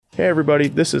Hey everybody,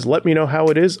 this is Let Me Know How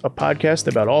It Is, a podcast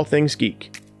about all things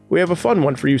geek. We have a fun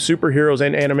one for you superheroes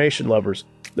and animation lovers.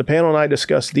 The panel and I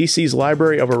discuss DC's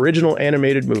library of original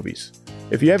animated movies.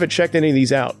 If you haven't checked any of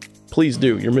these out, please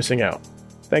do, you're missing out.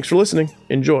 Thanks for listening.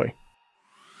 Enjoy.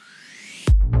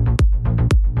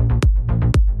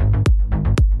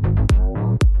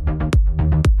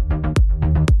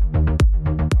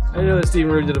 I didn't know that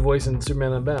Stephen Root did a voice in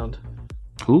Superman Unbound.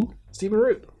 Who? Stephen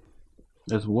Root.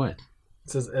 As what? It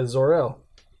says as Zor-El.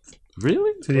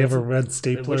 Really? Did he have a red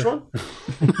stapler? Which one?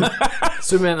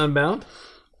 Superman Unbound?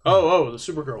 Oh, the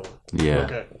Supergirl one. Yeah.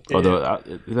 Okay.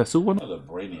 Is that Super one? Or the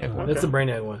Brainiac one? That's the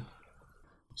Brainiac one.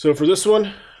 So for this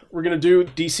one, we're going to do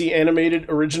DC animated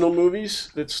original movies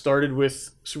that started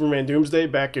with Superman Doomsday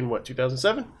back in,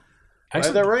 2007? I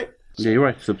have that right? Yeah, you're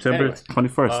right. September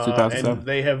 21st, 2007. And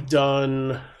they have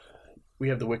done... We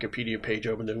have the Wikipedia page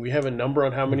open. Do we have a number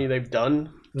on how many they've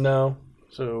done? No.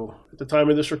 So at the time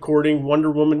of this recording,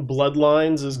 Wonder Woman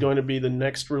Bloodlines is going to be the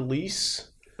next release.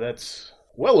 That's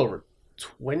well over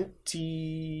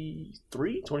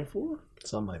 23, 24?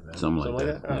 Something like that. Something like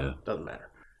that. Oh, Yeah. doesn't matter.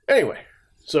 Anyway,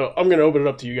 so I'm going to open it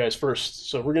up to you guys first.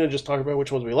 So we're going to just talk about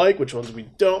which ones we like, which ones we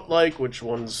don't like, which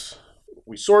ones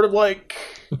we sort of like,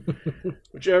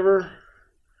 whichever.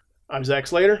 I'm Zach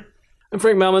Slater. I'm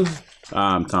Frank Melman.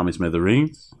 I'm Tommy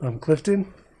Smithereens. I'm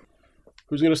Clifton.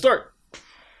 Who's going to start?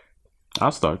 I'll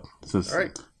start. Since All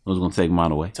right. I was going to take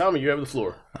mine away. Tommy, you have the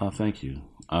floor. Oh, thank you.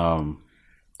 I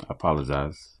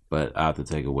apologize, but I have to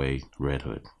take away Red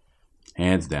Hood.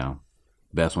 Hands down.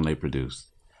 Best one they produced.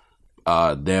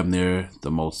 Damn near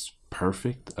the most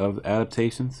perfect of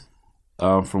adaptations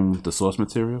from the source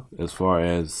material as far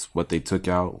as what they took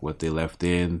out, what they left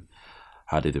in,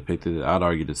 how they depicted it. I'd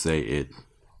argue to say it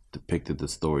depicted the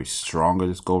story stronger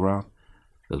this go round.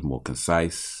 It was more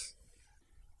concise.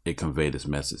 It conveyed its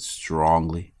message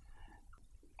strongly.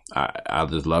 I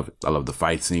just love it. I love the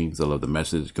fight scenes. I love the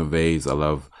message it conveys. I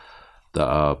love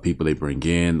the people they bring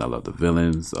in. I love the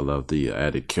villains. I love the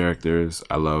added characters.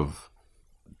 I love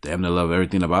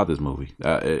everything about this movie.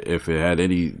 If it had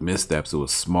any missteps, it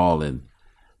was small and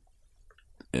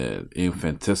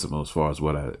infinitesimal as far as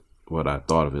what I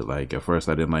thought of it. Like at first,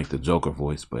 I didn't like the Joker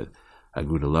voice, but I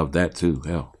grew to love that too.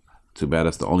 Hell, too bad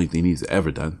that's the only thing he's ever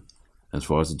done as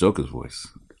far as the Joker's voice.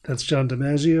 That's John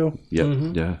DiMaggio.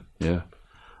 Yep. Yeah.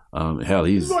 Hell,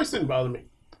 His voice didn't bother me.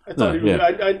 I thought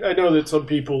I know that some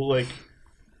people like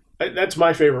that's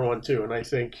my favorite one too, and I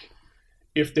think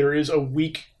if there is a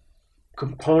weak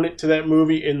component to that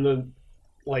movie in the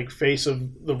face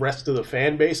of the rest of the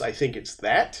fan base, I think it's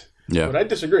that. Yeah. But I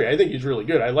disagree. I think he's really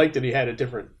good. I like that he had a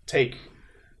different take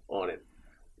on it.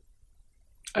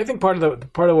 I think part of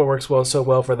what works so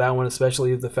well for that one,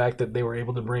 especially, is the fact that they were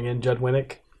able to bring in Judd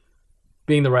Winnick,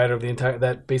 being the writer of the entire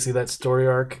that story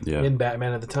arc in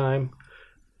Batman at the time,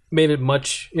 made it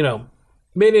much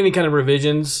made any kind of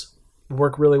revisions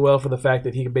work really well for the fact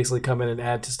that he could basically come in and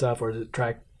add to stuff or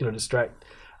detract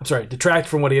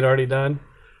from what he had already done.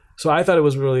 So I thought it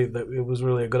was really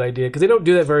a good idea because they don't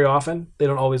do that very often. They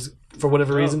don't always, for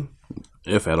whatever reason,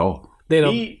 if at all.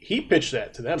 He pitched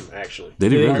that to them actually.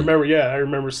 Did he really? I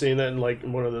remember seeing that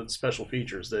in one of the special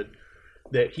features that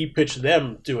he pitched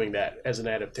them doing that as an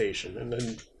adaptation, and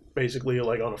then basically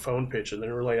on a phone pitch, and they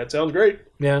were like, "That sounds great."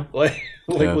 Yeah.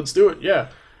 Let's do it. Yeah.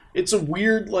 It's a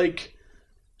weird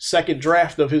second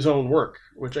draft of his own work,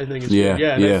 which I think is good.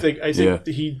 Yeah. And I think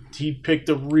he picked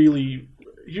he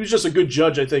was just a good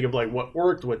judge, I think, of what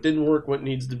worked, what didn't work, what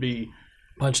needs to be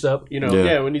punched up.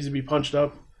 What needs to be punched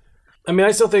up. I mean,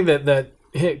 I still think that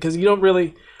because you don't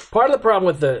really. Part of the problem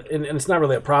with and it's not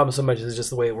really a problem so much as it's just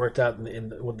the way it worked out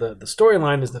with the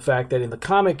storyline is the fact that in the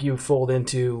comic you fold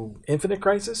into Infinite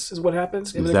Crisis is what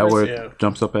happens. Is that where it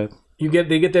jumps up at? They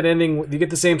get that ending. You get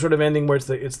the same sort of ending where it's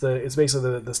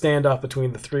basically the standoff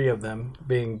between the three of them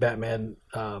being Batman,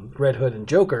 Red Hood, and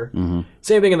Joker. Mm-hmm.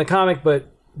 Same thing in the comic,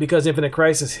 but because Infinite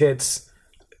Crisis hits,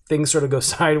 things sort of go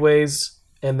sideways,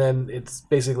 and then it's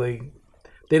basically.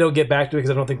 They don't get back to it because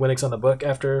I don't think Winnick's on the book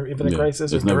after Infinite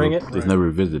Crisis or during it. It's never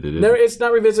revisited. It's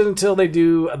not revisited until they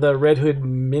do the Red Hood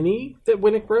mini that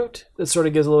Winnick wrote. That sort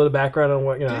of gives a little bit of background on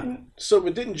what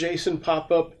Didn't Jason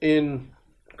pop up in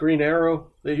Green Arrow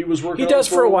that he was working? He does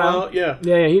for a while. Yeah.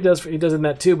 He does. He does in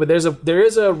that too. But there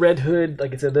is a Red Hood.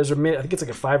 Like I said, I think it's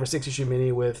a 5 or 6 issue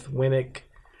mini with Winnick.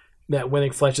 That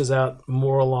Winnick fleshes out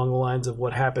more along the lines of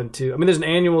what happened to. I mean, there's an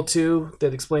annual too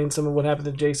that explains some of what happened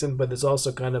to Jason, but there's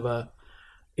also kind of a.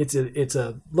 It's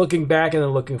a looking back and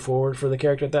then looking forward for the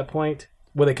character at that point,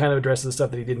 where they kind of address the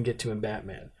stuff that he didn't get to in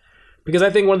Batman. Because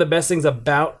I think one of the best things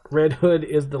about Red Hood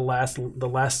is the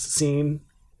last scene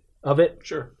of it.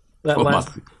 Sure. That last.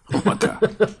 Oh my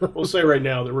god! We'll say right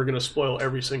now that we're going to spoil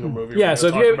every single movie. Yeah. So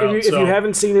if you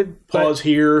haven't seen it, pause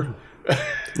here.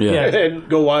 Yeah. And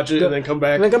go watch it and then come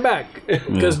back. And then come back.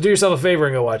 Because do yourself a favor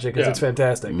and go watch it because it's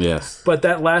fantastic. Yes. But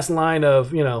that last line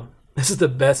of, this is the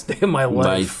best day of my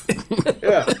life.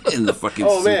 Yeah. In the fucking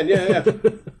Oh, suit. man. Yeah.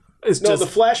 It's No, just,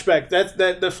 the flashback.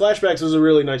 The flashbacks is a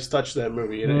really nice touch to that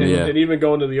movie, and even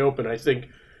going to the open, I think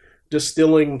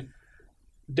distilling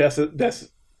death in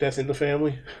the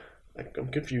family. I'm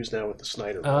confused now with the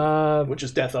Snyder one, which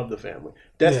is Death of the Family.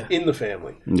 Death in the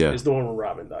Family is the one where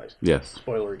Robin dies. Yes.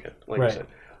 Spoiler again, like I said.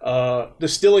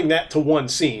 Distilling that to one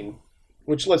scene,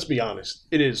 which, let's be honest,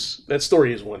 that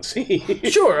story is one scene.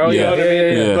 sure. Oh, You know what I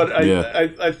mean? Yeah.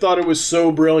 But I thought it was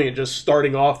so brilliant just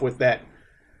starting off with that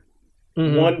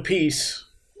one piece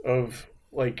of,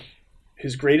 like,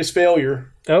 his greatest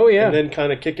failure. Oh, yeah. And then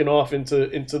kind of kicking off into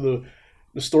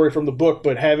the story from the book,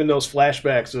 but having those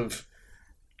flashbacks of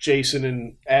Jason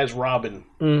and as Robin.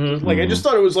 Like, I just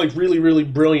thought it was, like, really, really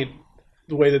brilliant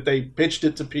the way that they pitched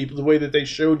it to people, the way that they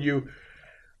showed you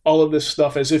all of this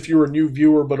stuff as if you were a new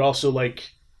viewer, but also,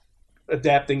 like,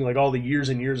 adapting, like, all the years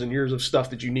and years and years of stuff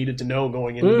that you needed to know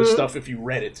going into the stuff if you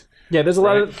read it. Yeah, there's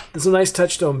there's some nice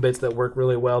touchstone bits that work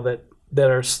really well that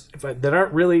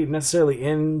aren't really necessarily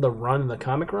in the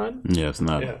comic run. Yeah, it's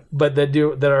not. Yeah. But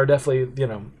that are definitely,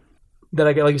 that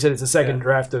I get, like you said, it's a second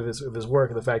draft of his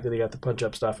work, and the fact that he got to punch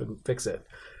up stuff and fix it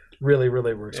really,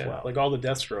 really works well. Like, all the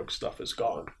Deathstroke stuff is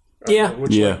gone. Yeah.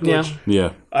 Which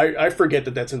I forget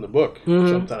that that's in the book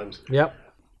sometimes. Yep.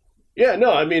 Yeah,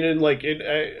 no, I mean,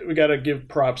 we got to give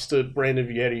props to Brandon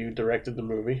Vietti, who directed the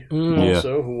movie,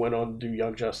 also, who went on to do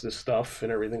Young Justice stuff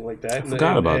and everything like that. I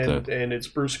forgot about that. And it's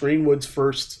Bruce Greenwood's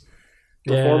first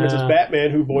performance as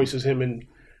Batman, who voices him in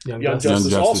Young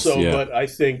Justice also. Yeah. But I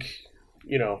think,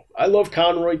 I love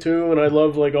Conroy too, and I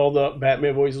love, like, all the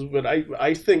Batman voices. But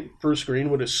I think Bruce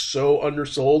Greenwood is so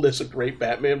undersold as a great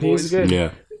Batman voice. He's good.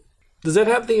 Yeah. Does that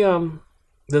have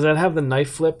the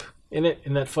knife flip in it,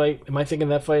 in that fight? Am I thinking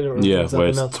that fight? Or Where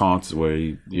it's taunts, where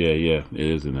it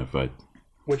is in that fight.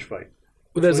 Which fight?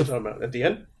 Well, there's what are you talking about? At the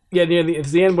end? Yeah,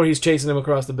 it's the end where he's chasing him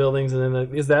across the buildings, and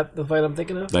then is that the fight I'm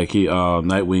thinking of? Like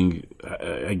Nightwing,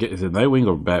 I guess, is it Nightwing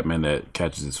or Batman that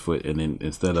catches his foot, and then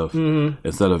instead of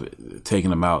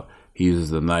taking him out, he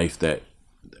uses the knife that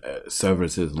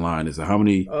severs his line. Is how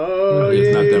many? Oh,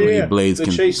 it's not that many blades. The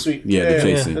chase suite. Yeah, the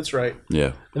chase suite. That's right.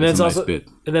 Yeah, and then it's also bit.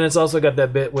 And then it's also got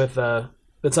that bit with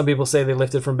that some people say they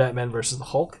lifted from Batman versus the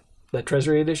Hulk, that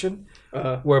Treasury edition,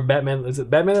 where Batman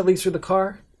that leaps through the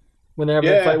car when they're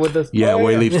having a fight with the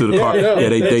where he leaps through the car.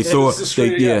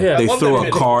 They throw a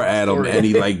car at him and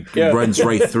he runs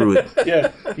right through it.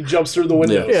 Yeah, he jumps through the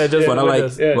windows. Yeah, just but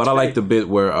I like the bit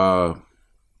where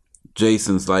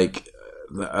Jason's like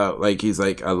he's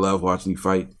like, I love watching you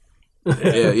fight. Where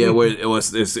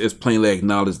it's plainly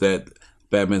acknowledged that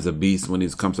Batman's a beast when he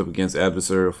comes up against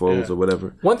adversarial foes or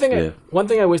whatever. One thing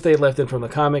I wish they had left in from the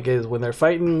comic is when they're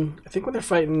fighting. I think when they're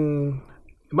fighting,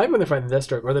 it might be when they're fighting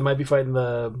Deathstroke, or they might be fighting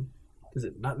is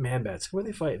it not Man-Bats? Who are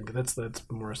they fighting? Because that's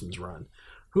Morrison's run.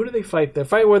 Who do they fight? They're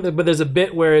fighting but there's a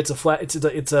bit where it's a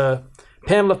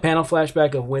panel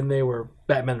flashback of when they were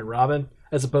Batman and Robin,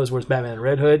 as opposed to where it's Batman and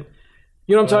Red Hood.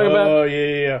 You know what I'm talking about? Oh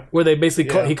yeah. Where they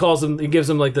basically he calls them, he gives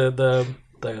them like the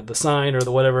sign or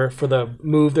the whatever for the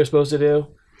move they're supposed to do.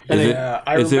 And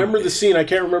I remember the scene. I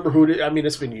can't remember who it is. I mean,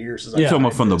 it's been years since You're talking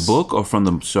about from the book or from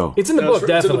the show? It's in the book,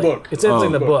 definitely. It's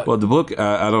in the book. Well, the book,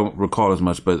 I don't recall as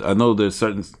much, but I know there's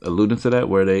certain alluding to that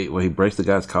where he breaks the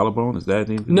guy's collarbone. Is that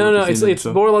anything? No. It's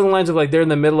more along the lines of, like, they're in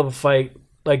the middle of a fight.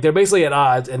 Like, they're basically at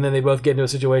odds, and then they both get into a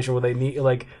situation where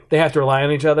they have to rely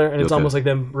on each other, and it's almost like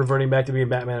them reverting back to being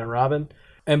Batman and Robin.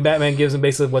 And Batman gives him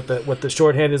basically what the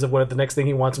shorthand is of what the next thing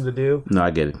he wants him to do. No,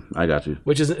 I get it. I got you.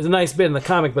 Which is a nice bit in the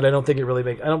comic, but I don't think it really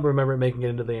I don't remember it making it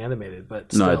into the animated.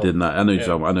 But still. No, I did not. I know you're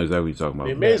talking. I know exactly what you're talking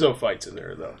about. The Amazo fight's in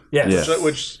there though. Yes.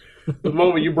 Which the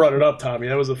moment you brought it up, Tommy,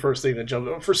 that was the first thing that jumped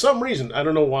up. For some reason, I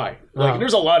don't know why. Like,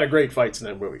 there's a lot of great fights in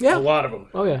that movie. Yeah. A lot of them.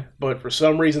 Oh yeah. But for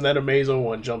some reason, that Amazo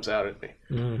one jumps out at me.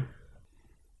 Mm.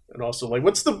 And also,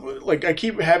 like, I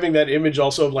keep having that image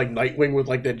also of, like, Nightwing with,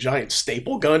 like, that giant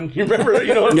staple gun. You remember?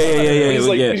 You know what I'm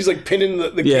saying? He's like pinning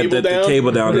the cable down. The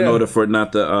cable down in order for it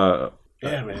not to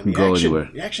go anywhere.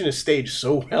 The action is staged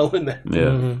so well in that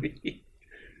movie.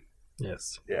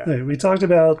 Yes. Yeah. Hey, we talked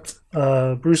about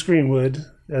Bruce Greenwood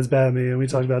as Batman. We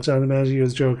talked about John DiMaggio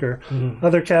as Joker. Mm-hmm.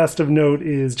 Other cast of note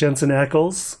is Jensen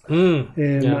Ackles.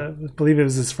 I believe it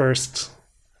was his first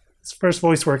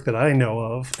voice work that I know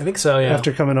of. I think so, yeah.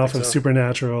 After coming off of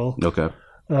Supernatural. Okay.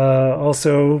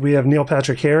 Also, we have Neil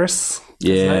Patrick Harris.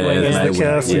 Yeah, as the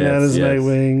casting that is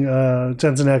Nightwing.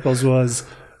 Jensen Ackles was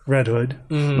Red Hood.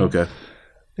 Mm-hmm. Okay.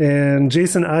 And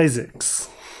Jason Isaacs.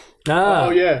 Ah. Oh,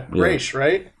 yeah. Ra's,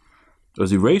 right?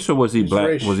 Was he race or was he black?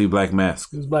 Race. Was he Black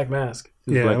Mask? It was Black Mask.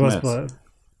 Yeah, Black it was Mask. Black.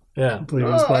 Yeah. I believe it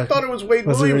was Oh, Black. I thought it was Wade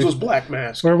Was it Williams Ra's? was Black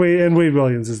Mask. And Wade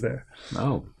Williams is there.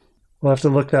 Oh, We'll have to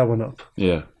look that one up.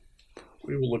 yeah.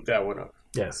 We will look that one up.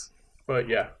 Yes. But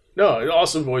yeah, no,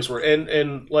 awesome voice work,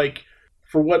 and like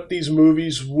for what these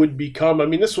movies would become. I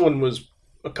mean, this one was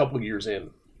a couple years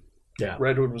in. Yeah.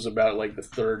 Red Hood was about like the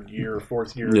third year,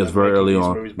 fourth year. Yeah, it's of very making early these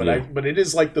on. movies, but Yeah. but it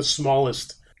is like the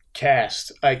smallest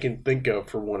cast I can think of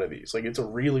for one of these. Like it's a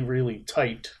really, really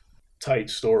tight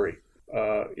story.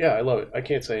 Yeah, I love it. I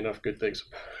can't say enough good things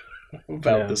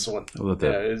about this one. I love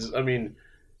that. I mean,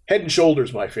 Head and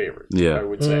Shoulders my favorite. Yeah. I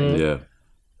would say. Yeah.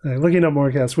 All right, looking up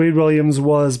more cast. Wade Williams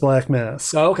was Black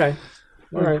Mask. Oh, okay.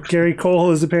 All right. Gary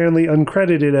Cole is apparently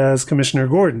uncredited as Commissioner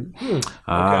Gordon.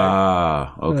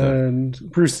 Ah, okay. And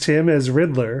Bruce Timm as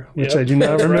Riddler, which Yep. I do not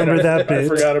That's right. remember that I bit.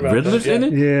 forgot about Riddler's that. in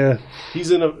it? Yeah.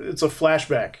 He's in it's a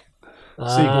flashback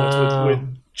sequence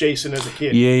with Jason as a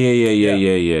kid.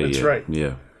 Yeah. That's right.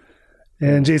 Yeah.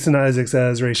 And Jason Isaacs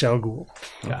as Ra's al Ghul.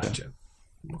 Gotcha.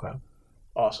 Okay.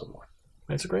 Awesome one.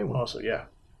 That's a great one. Also, yeah.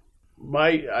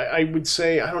 I would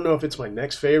say, I don't know if it's my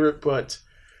next favorite, but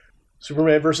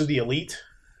Superman versus the Elite,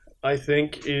 I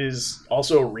think, is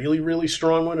also a really, really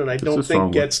strong one, and I don't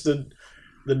think gets the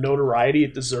notoriety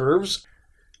it deserves.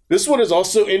 This one is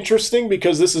also interesting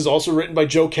because this is also written by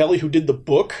Joe Kelly, who did the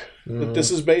book that this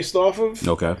is based off of.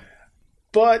 Okay.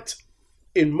 But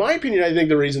in my opinion, I think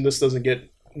the reason this doesn't get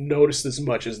noticed as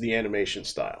much is the animation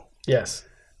style. Yes.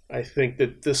 I think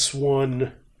that this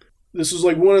was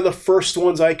like one of the first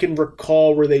ones I can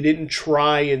recall where they didn't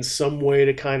try in some way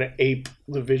to kind of ape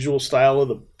the visual style of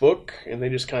the book, and they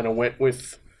just kind of went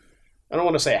with, I don't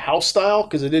want to say house style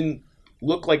because it didn't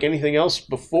look like anything else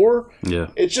before. Yeah.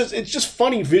 It's just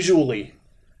funny visually.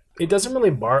 It doesn't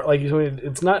really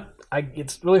it's not.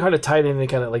 It's really hard to tie it in any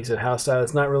kind of, like you said, house style.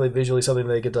 It's not really visually something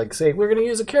they could like say, we're going to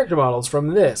use the character models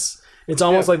from this. It's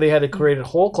almost like they had to create a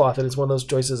whole cloth, and it's one of those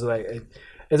choices that I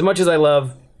as much as I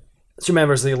love Superman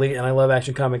vs. the Elite and I love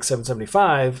Action Comics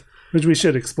 775, Which we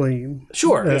should explain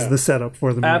sure, the setup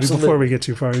for the movie before we get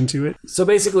too far into it. So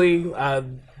basically,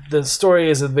 the story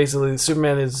is that basically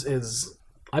Superman is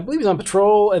I believe he's on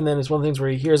patrol, and then it's one of the things where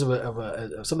he hears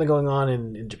of something going on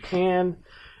in Japan,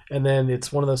 and then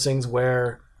it's one of those things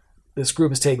where this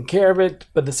group is taking care of it,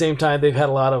 but at the same time they've had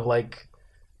a lot of like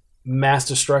mass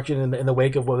destruction in the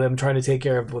wake of them trying to take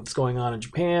care of what's going on in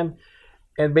Japan.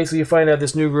 And basically you find out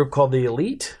this new group called the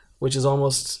Elite, which is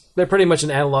they're pretty much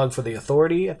an analog for the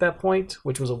Authority at that point,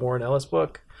 which was a Warren Ellis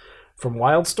book from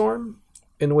Wildstorm,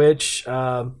 in which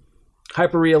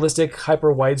hyper-realistic,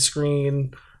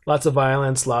 hyper-widescreen, lots of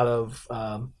violence, a lot of...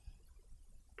 I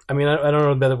don't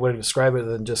know a better way to describe it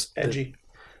than just... Edgy.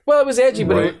 Well, it was edgy,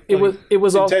 but it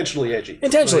was all intentionally edgy.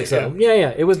 Intentionally so.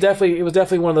 Yeah. It was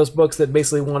definitely one of those books that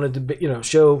basically wanted to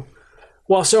show,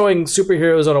 while showing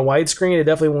superheroes on a widescreen, it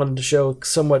definitely wanted to show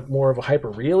somewhat more of a hyper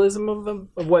realism of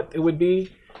what it would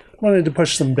be. Wanted to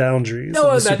push some boundaries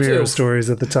of the superhero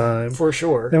stories at the time, for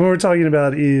sure. And what we're talking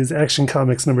about is Action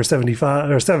Comics number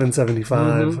 75 or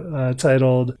 775,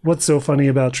 titled "What's So Funny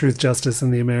About Truth, Justice,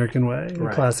 and the American Way?" A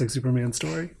classic Superman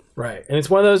story. Right, and it's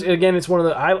one of those. Again, it's one of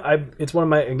the. It's one of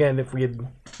my. Again,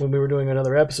 when we were doing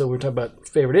another episode, we were talking about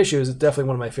favorite issues. It's definitely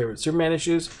one of my favorite Superman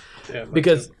issues,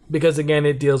 because again,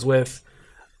 it deals with,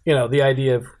 the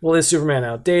idea of, well, is Superman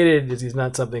outdated? Is he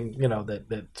not something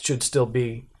that should still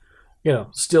be,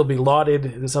 still be lauded?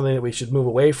 Is it something that we should move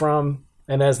away from?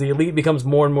 And as the Elite becomes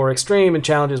more and more extreme and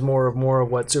challenges more of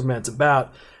what Superman's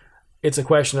about, it's a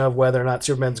question of whether or not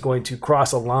Superman's going to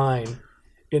cross a line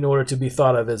in order to be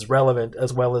thought of as relevant,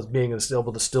 as well as being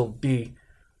able to still be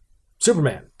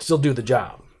Superman, still do the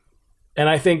job. And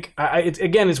I think,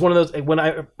 it's one of those, when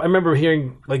I remember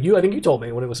hearing, like I think you told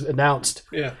me when it was announced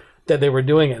that they were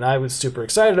doing it, and I was super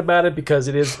excited about it because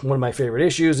it is one of my favorite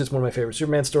issues. It's one of my favorite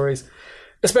Superman stories,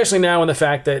 especially now in the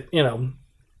fact that,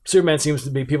 Superman seems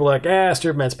to be, people are like,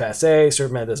 Superman's passé,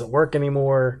 Superman doesn't work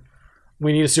anymore.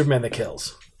 We need a Superman that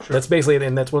kills. Sure. That's basically it,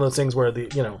 and that's one of those things where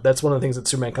that's one of the things that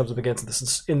Superman comes up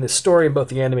against in this story, both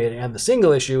the animated and the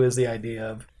single issue, is the idea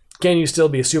of, can you still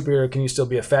be a superhero? Can you still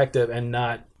be effective and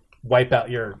not wipe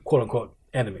out your quote unquote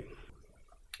enemy?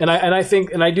 And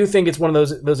I do think it's one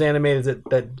of those animated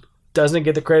that doesn't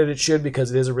get the credit it should,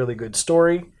 because it is a really good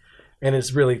story and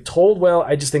it's really told well.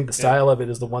 I just think the style of it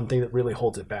is the one thing that really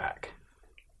holds it back.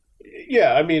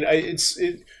 Yeah, I mean, it's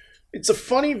a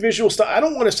funny visual style. I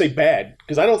don't want to say bad,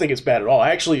 because I don't think it's bad at all.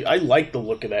 I like the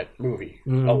look of that movie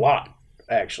a lot,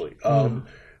 actually.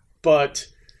 But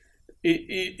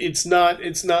it's not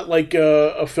like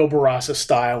a Phil Barassa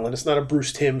style, and it's not a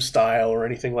Bruce Timm style or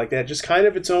anything like that. Just kind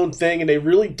of its own thing, and they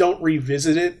really don't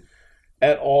revisit it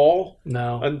at all.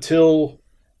 No, until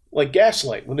like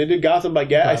Gaslight, when they did Gotham by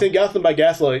Gaslight. I think Gotham by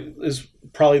Gaslight is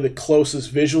probably the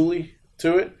closest visually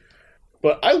to it.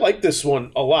 But I like this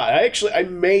one a lot. I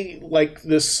may like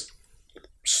this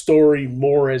story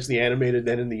more as the animated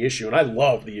than in the issue, and I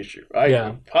love the issue.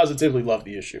 I positively love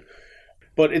the issue.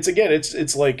 But it's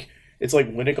like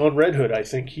Winnick on Red Hood. I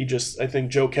think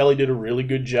Joe Kelly did a really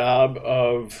good job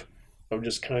of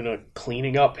just kind of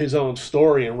cleaning up his own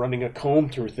story and running a comb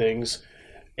through things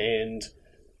and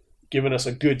giving us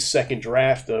a good second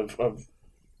draft of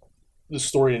the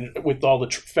story with all the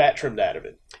fat trimmed out of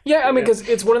it. Yeah, I mean, because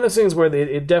it's one of those things where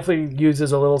it definitely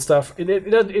uses a little stuff.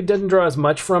 It doesn't draw as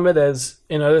much from it as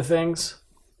in other things,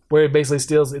 where it basically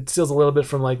steals a little bit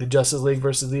from like the Justice League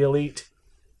versus the Elite,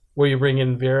 where you bring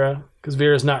in Vera, because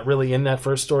Vera's not really in that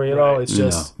first story at all.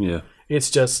 It's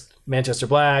just Manchester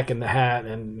Black and the Hat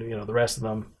and the rest of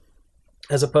them,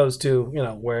 as opposed to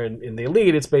where in the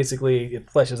Elite it's basically it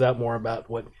fleshes out more about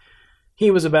what he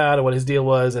was about and what his deal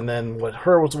was, and then what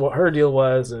her deal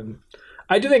was. And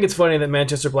I do think it's funny that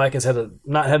Manchester Black has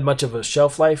not had much of a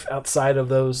shelf life outside of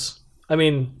those. I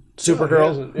mean,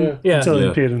 Supergirl, until he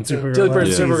appeared in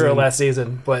Supergirl last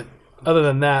season, but other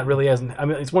than that, really hasn't. I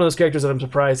mean, it's one of those characters that I'm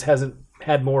surprised hasn't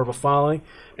had more of a following,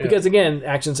 because again,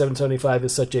 Action 775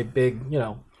 is such a big,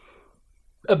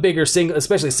 a bigger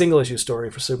especially single issue story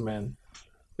for Superman.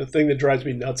 The thing that drives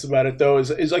me nuts about it, though,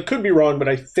 is I could be wrong, but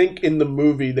I think in the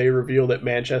movie they reveal that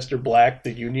Manchester Black,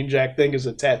 the Union Jack thing, is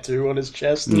a tattoo on his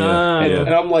chest. And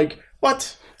I'm like,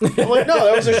 what? I'm like, no,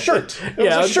 that was a shirt. It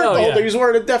was a shirt the whole time. He was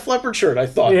wearing a Def Leppard shirt, I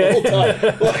thought, the whole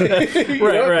time.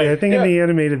 Right. Yeah, I think in the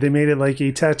animated they made it like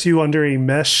a tattoo under a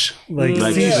mesh, like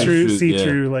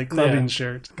see-through like clubbing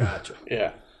shirt. Gotcha.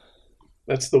 Yeah.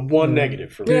 That's the one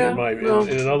negative for me, in my opinion.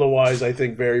 And otherwise, I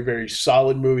think very, very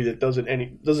solid movie that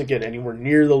doesn't get anywhere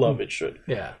near the love it should.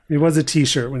 Yeah, it was a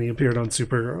T-shirt when he appeared on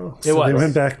Supergirl. So they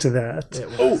went back to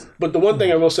that. But the one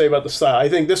thing I will say about the style, I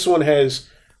think this one has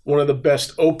one of the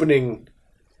best opening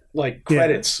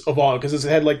credits of all, because it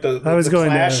had like the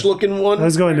Clash looking one. I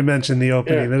was going to mention the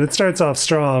opening that it starts off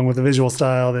strong with a visual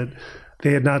style that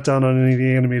they had not done on any of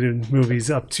the animated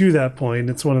movies up to that point.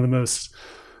 It's one of the most,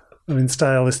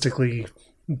 stylistically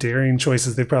daring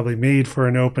choices they probably made for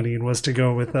an opening was to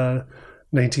go with a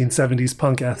 1970s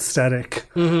punk aesthetic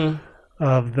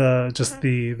of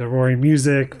the roaring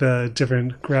music, the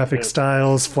different graphic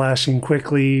styles flashing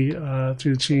quickly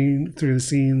through the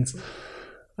scenes.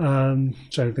 Trying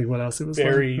to think what else it was.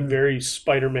 Very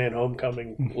Spider-Man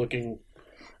Homecoming looking.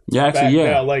 Yeah,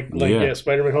 actually,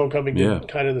 Spider-Man Homecoming did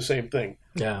kind of the same thing.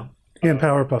 Yeah. And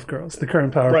Powerpuff Girls. The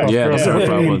current Powerpuff Girls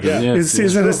opening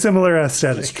is in a similar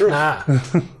aesthetic. It's true.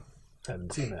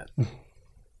 Haven't seen that.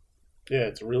 Yeah,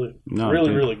 it's a really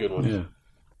good one. Yeah.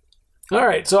 All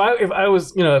right, so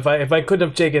if I couldn't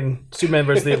have taken Superman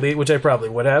versus the Elite, which I probably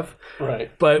would have,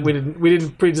 right? But we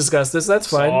didn't pre-discuss this. That's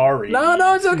fine. Sorry.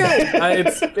 No, it's okay.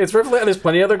 It's perfectly. There's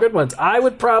plenty of other good ones. I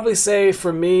would probably say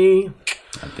for me,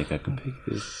 I think I could pick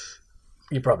this.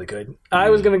 You probably could. I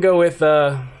was gonna go with.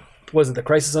 Was it The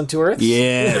Crisis on Two Earths?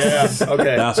 Yes.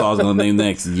 Okay. That's what I was going to name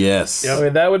next. Yes. I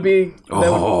mean, that would be.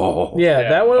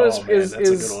 That one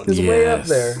is way up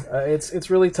there. It's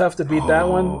really tough to beat that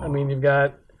one. I mean, you've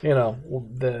got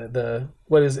the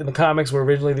what is in the comics were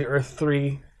originally the Earth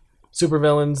 3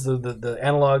 supervillains, the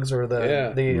analogs or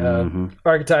the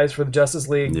archetypes for the Justice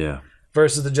League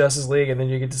versus the Justice League, and then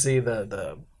you get to see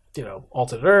the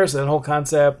alternate Earths and the whole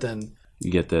concept, and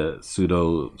you get the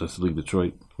pseudo Justice League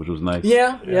Detroit, which was nice.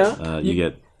 You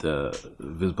get the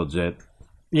Visible Jet.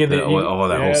 Yeah, that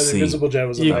whole scene. The Visible Jet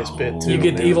was a nice bit too. You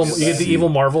get the evil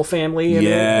Marvel family.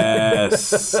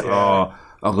 Yes.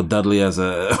 Uncle Dudley as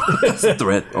a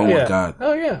threat. Oh my God.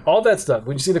 Oh yeah, all that stuff.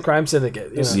 When you see the Crime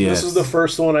Syndicate, this is the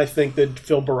first one I think that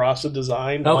Phil Barassa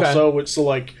designed. Okay. Also, which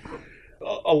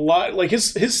a lot like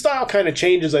his style kind of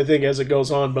changes, I think, as it goes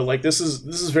on. But like this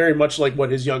is very much like what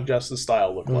his Young Justice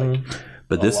style looked like.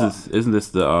 But isn't this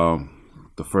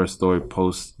the first story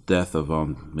post death of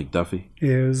McDuffie?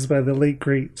 Yeah, it was by the late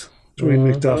great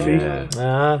Dwayne McDuffie.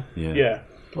 Yeah.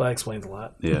 Well, that explains a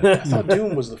lot. Yeah. I thought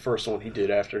Doom was the first one he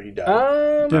did after he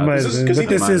died.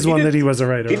 This is one that he was a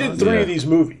writer. He did 3 of these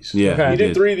movies. Yeah, okay. He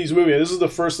did 3 of these movies. This is the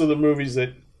first of the movies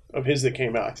of his that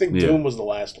came out. I think Doom was the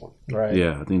last one. Right.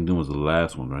 Yeah, I think Doom was the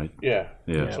last one, right? Yeah.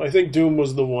 So I think Doom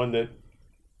was the one that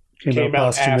came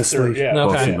out after.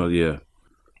 Yeah.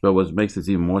 But what makes it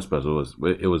even more special was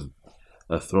it was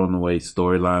a thrown away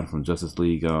storyline from Justice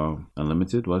League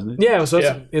Unlimited, wasn't it? Yeah,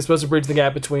 it's supposed to bridge the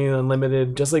gap between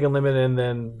Unlimited, Justice League Unlimited, and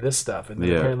then this stuff. And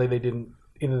then apparently they didn't.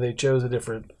 Either they chose a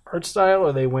different art style,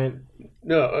 or they went.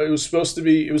 No, it was supposed to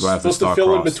be. It was supposed to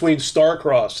fill in between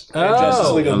Starcrossed and Justice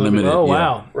League Unlimited. Oh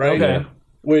wow! Right. Okay.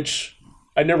 Which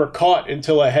I never caught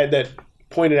until I had that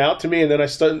pointed out to me, and then I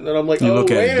started, and I'm like, oh,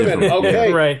 wait a minute,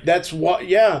 okay, right. That's what.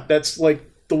 Yeah, that's like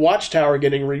the Watchtower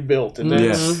getting rebuilt, and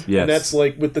that's and that's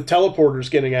like with the teleporters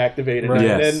getting activated, right.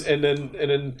 and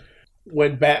then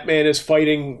when Batman is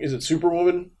fighting, is it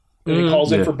Superwoman? And he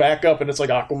calls in for backup, and it's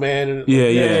like Aquaman, and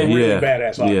really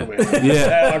badass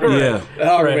Aquaman.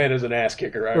 Aquaman is an ass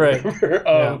kicker. I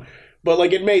remember. But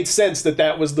like, it made sense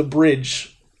that was the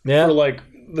bridge for like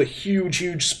the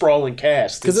huge sprawling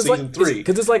cast in season 3.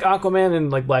 Because it's like Aquaman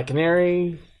and like Black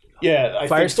Canary. Yeah, I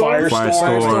Firestorm.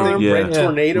 Red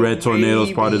Tornado. Red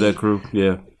Tornado's part of that crew.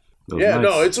 Yeah. Nice.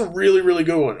 No, it's a really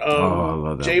good one. I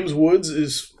love that. James Woods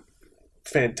is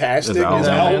fantastic. His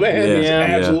Owlman is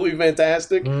absolutely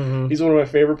fantastic. Mm-hmm. He's one of my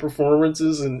favorite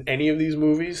performances in any of these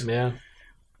movies. Yeah.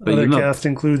 Other cast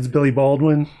includes Billy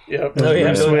Baldwin. Yep.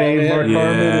 Bruce Wayne.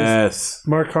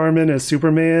 Mark Harmon as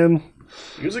Superman.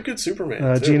 He was a good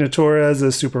Superman. Gina Torres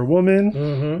as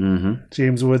Superwoman.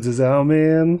 James Woods as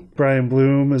Owlman. Brian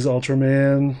Bloom as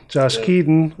Ultraman. Josh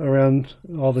Keaton around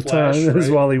all the Flash, time as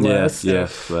Wally West.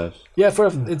 Yes, Flash. Yeah, it's one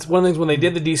of the things when they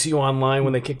did the DCU Online,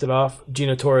 when they kicked it off,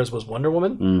 Gina Torres was Wonder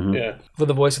Woman for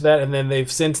the voice of that, and then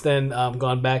they've since then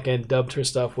gone back and dubbed her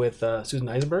stuff with Susan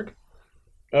Eisenberg.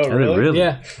 Oh, really?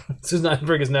 Yeah. Susan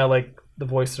Eisenberg is now like the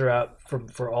voice throughout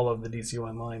for all of the DCU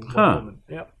Online. Wonder Woman.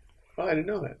 Yep. Oh, I didn't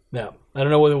know that. No, I don't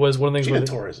know what it was. One of the things. Gina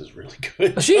Torres is really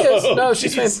good. She is. No,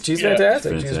 she's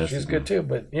fantastic. She's good too.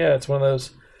 But yeah, it's one of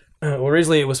those. Well,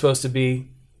 originally it was supposed to be,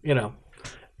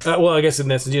 well, I guess in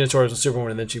this, Gina Torres was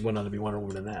Superwoman, and then she went on to be Wonder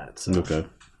Woman in that. So. Okay.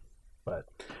 But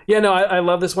yeah, no, I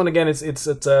love this one. Again, it's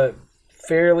a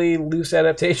fairly loose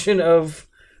adaptation of,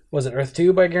 was it Earth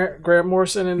 2 by Grant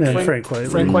Morrison and Frank Quitely.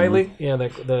 Frank Quitely. Yeah,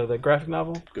 the graphic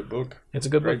novel. Good book. It's a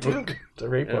good book too. It's a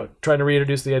great book. Trying to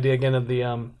reintroduce the idea again of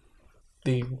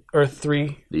the Earth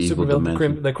 3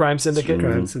 supervillain, the crime syndicate.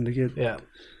 Crime syndicate. Yeah.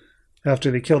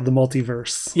 After they killed the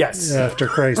multiverse. Yes. After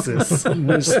Crisis.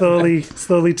 They're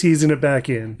slowly teasing it back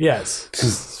in. Yes.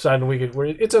 So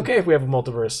it's okay if we have a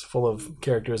multiverse full of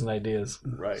characters and ideas.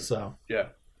 Right. So. Yeah.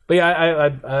 But yeah, I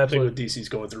absolutely. think what DC's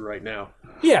going through right now.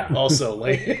 Yeah. Also,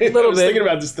 like, I was thinking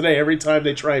about this today. Every time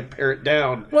they try and pare it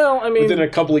down, within a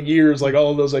couple of years, like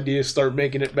all of those ideas start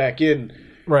making it back in.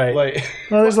 Right. Like,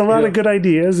 well, there's a lot of good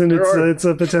ideas, and it's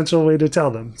a potential way to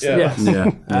tell them. So.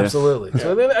 Yeah. Absolutely.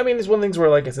 So it's one of the things where,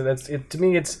 like I said, to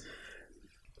me, it's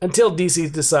until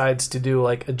DC decides to do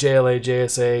like a JLA,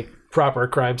 JSA proper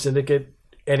crime syndicate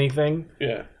anything.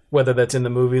 Yeah. Whether that's in the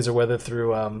movies or whether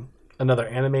through another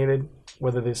animated,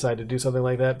 whether they decide to do something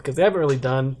like that, because they haven't really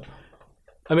done.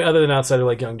 I mean, other than outside of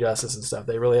like Young Justice and stuff,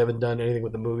 they really haven't done anything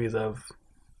with the movies of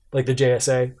like the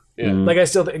JSA. Yeah. Like I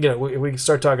still think, we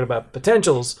start talking about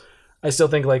potentials. I still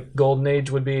think like Golden Age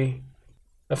would be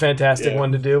a fantastic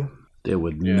one to do. They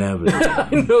would never do it. I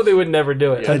know they would never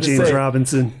do it. James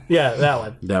Robinson. Yeah, that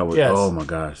one. That would, oh my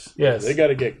gosh. Yes. They got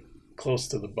to get close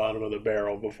to the bottom of the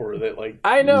barrel before they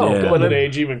I know. Golden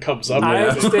Age even comes up. I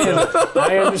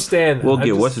understand. We'll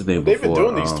get what's his name They've before. been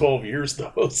doing these 12 years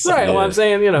though. So. Right. Well, I'm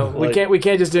saying, we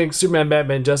can't just do Superman,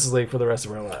 Batman, Justice League for the rest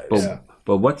of our lives.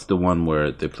 But what's the one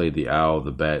where they played the owl, the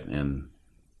bat, and...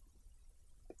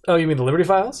 Oh, you mean the Liberty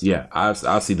Files? Yeah,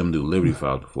 I'll see them do Liberty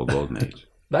Files before Golden Age.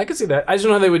 I could see that. I just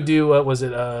don't know how they would do, was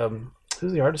it,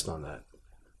 who's the artist on that?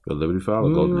 The Liberty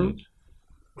Files or Golden Age?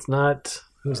 It's not,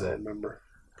 who's that? I don't remember.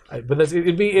 But that's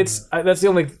the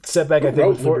only setback I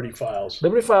think. Liberty Files.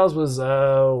 Liberty Files was,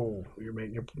 you're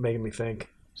making me think.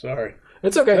 Sorry.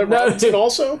 It's okay. Robinson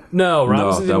also? No,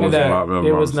 Robinson didn't do that. It was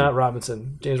Robinson. not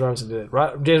Robinson. James Robinson did it.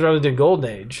 James Robinson did Golden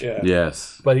Age. Yeah.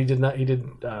 Yes. But he did not. He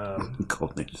did.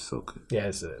 Golden Age is so good.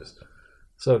 Yes, it is.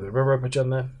 So good. Remember I put you on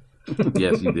that?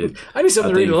 Yes, you did. I need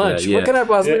something to read at lunch. What can I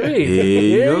possibly read?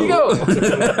 Here you go.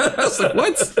 I was like,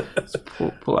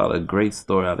 what? Pull out a great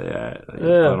story out of that. I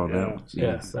don't know.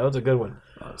 Yes, that was a good one.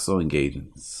 So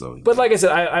engaging. But like I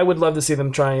said, I would love to see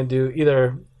them try and do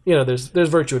either. There's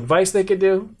Virtue and Vice they could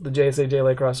do, the JSA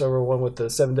JLA crossover one with the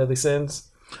 7 Deadly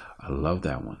Sins. I love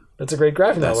that one. That's a great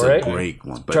graphic novel, right? That's a great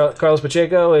one. But, Carlos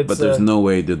Pacheco. But there's no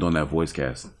way they're doing that voice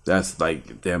cast. That's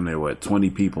like damn near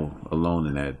 20 people alone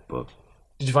in that book.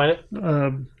 Did you find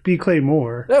it? B. Clay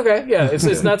Moore. Okay, yeah,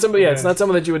 it's not somebody. Yeah, it's not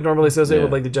someone that you would normally associate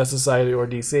with like the Justice Society or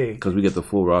DC. Because we get the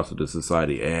full roster of the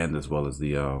Society and as well as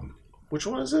the. Which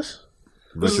one is this?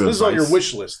 This is on your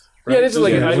wish list. Right? Yeah, this is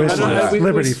like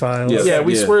Liberty Files.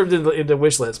 We swerved into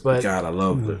wish list, but God, I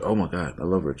love it. Oh my God, I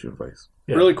love Richard Weiss.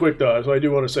 Yeah. Really quick though, so I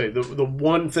do want to say the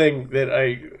one thing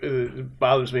that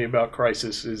bothers me about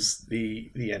Crisis is the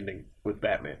ending with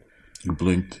Batman. You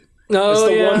blinked. No, That's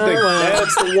the one thing.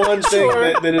 That's the one thing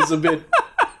that is a bit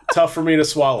tough for me to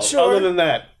swallow. Other than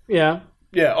that, yeah.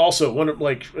 Also one of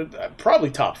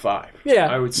probably top 5. Yeah,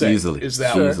 I would say easily is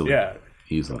that one. Yeah.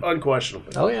 Easily.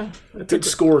 Unquestionably. Oh, yeah. Good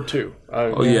score, too.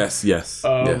 Yes.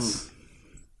 I'm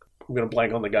going to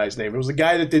blank on the guy's name. It was the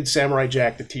guy that did Samurai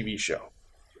Jack, the TV show.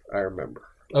 I remember.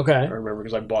 Okay. I remember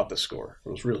because I bought the score. It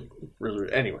was really, really...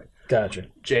 Anyway. Gotcha.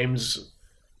 James...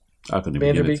 I couldn't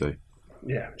even get it to you.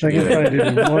 Yeah. I can find it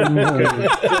in one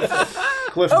more.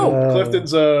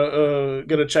 Clifton's going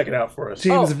to check it out for us.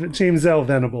 James L.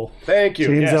 Venable. Thank you.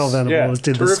 James L. Venable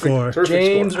did the score.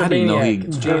 James I didn't know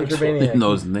James Urbaniak. Didn't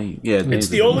know his name. Yeah, it's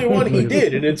the only one he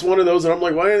did, and it's one of those that I'm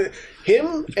like, why?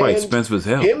 Him it's probably expensive as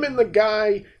hell. Him and the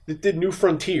guy that did New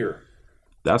Frontier.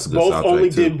 That's a good both only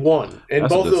too. did one, and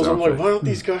both of those I'm like, why don't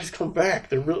these guys come back?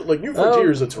 They're really like New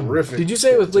Frontier is a terrific. Did you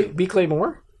say it was B. Clay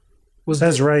Moore?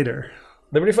 As writer.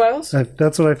 Liberty Files?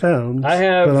 That's what I found. I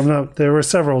have, but I'm not. There were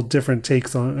several different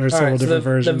takes on, or several different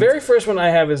versions. The very first one I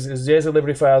have is Jazz at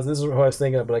Liberty Files. This is who I was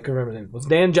thinking of, but I couldn't remember his name. It was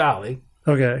Dan Jolly.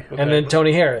 Okay. And then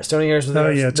Tony Harris. Tony Harris was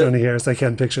Tony Harris. I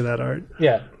can't picture that art.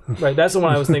 Yeah, right. That's the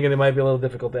one I was thinking. It might be a little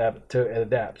difficult to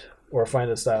adapt or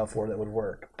find a style for that would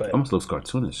work. But almost looks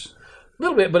cartoonish. A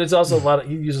little bit, but it's also a lot.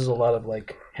 He uses a lot of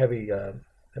heavy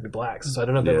blacks. So I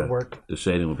don't know if that would work. The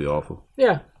shading would be awful.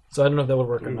 Yeah. So I don't know if that would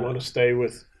work. Do we want to stay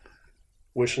with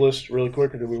wish list really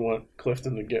quick, or do we want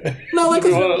Clifton to get? No, like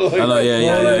back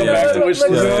to wish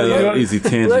list. Easy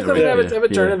tangent. Let Clifton have a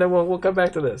turn, and then we'll come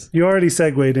back to this. You already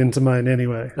segued into mine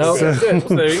anyway. Okay, good.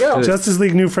 So there you go. Justice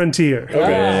League: New Frontier. Okay.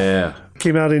 Yeah.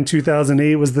 Came out in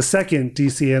 2008. Was the second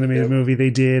DC animated movie they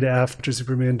did after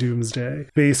Superman Doomsday,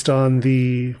 based on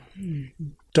the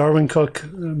Darwin Cook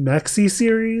maxi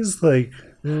series.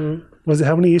 Was it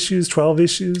how many issues? 12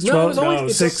 issues? No, it's only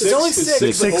six.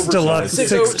 Six deluxe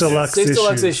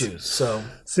issues. So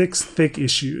 6 thick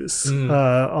issues,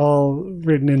 all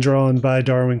written and drawn by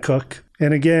Darwin Cook.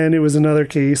 And again, it was another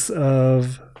case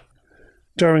of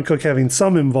Darwin Cook having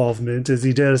some involvement, as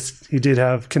he did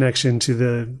have connection to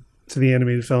the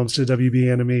animated films, to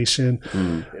WB Animation.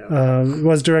 It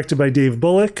was directed by Dave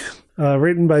Bullock,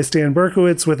 written by Stan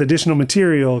Berkowitz, with additional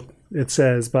material, it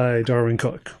says, by Darwin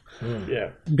Cook.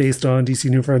 Based on DC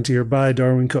New Frontier by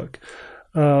Darwin Cook.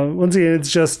 Once again, it's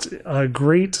just a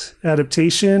great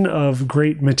adaptation of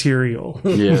great material.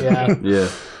 Yeah.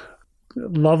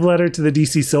 Love letter to the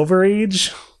DC Silver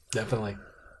Age. Definitely.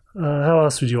 How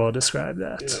else would you all describe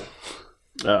that?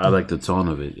 I like the tone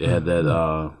of it. It had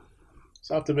that.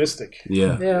 It's optimistic.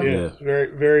 Yeah.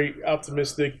 Very, very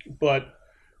optimistic, but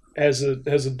has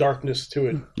a darkness to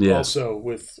it. Yeah. Also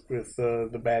with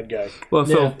the bad guy. Well,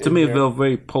 to me, it felt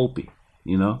very pulpy.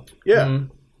 You know. Yeah.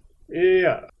 Mm-hmm.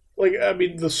 Yeah.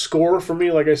 The score for me,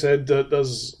 like I said,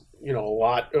 does a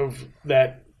lot of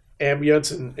that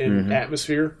ambience and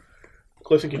atmosphere.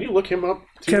 Clifton, can you look him up?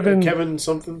 Kevin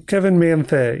something. Kevin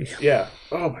Manthe. Yeah.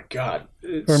 Oh my God.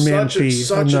 Or Manthe.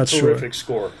 Such a terrific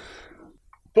score.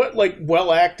 But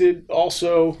well acted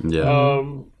also. Yeah.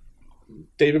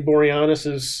 David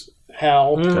Boreanaz is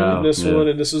Hal in this one,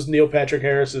 and this is Neil Patrick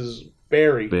Harris is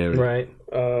Barry. Right.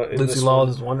 Lucy Laws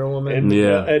is Wonder Woman.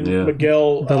 And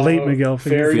Miguel, the late Miguel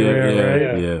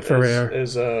Ferrer, Ferrer.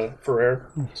 As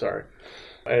Ferrer. Sorry.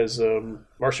 As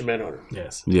Martian Manhunter.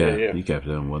 Yes. Yeah. He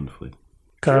captured them wonderfully.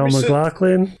 Kyle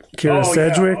MacLachlan, Kira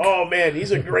Sedgwick. Yeah. Oh man, he's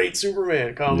a great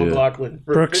Superman. Kyle MacLachlan.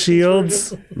 Brooke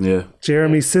Shields. Yeah.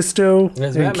 Jeremy Sisto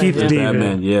and Keith David.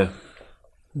 Batman, yeah.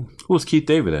 Who was Keith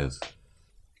David as?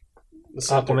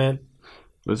 Aquaman.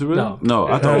 Was it really? No.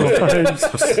 I thought it was.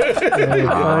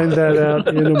 Find that out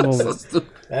in a moment.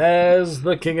 As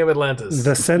the King of Atlantis.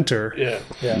 The Center. Yeah.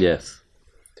 Yes.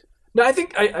 No, I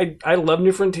think I love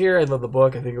New Frontier. I love the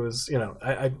book. I think it was,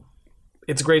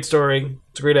 it's a great story.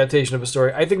 It's a great adaptation of a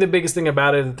story. I think the biggest thing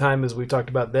about it at the time, as we talked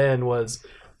about then, was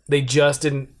they just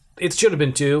didn't. It should have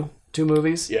been two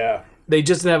movies. Yeah. They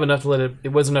just didn't have enough to let it. It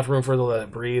wasn't enough room for it to let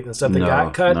it breathe and stuff. That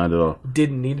got cut. Not at all.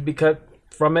 Didn't need to be cut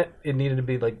from it. It needed to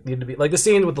be like the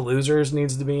scene with the losers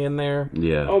needs to be in there.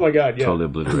 Yeah. Oh my God. Yeah. Totally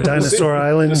obliterated. Dinosaur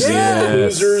Island. The scene with the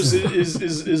losers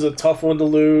is a tough one to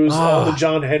lose. All the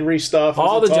John Henry stuff.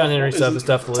 John Henry stuff is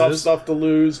tough to lose. Tough stuff to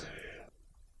lose.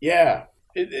 Yeah.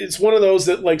 It's one of those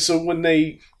that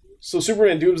so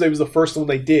Superman Doomsday was the first one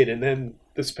they did, and then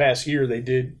this past year they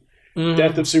did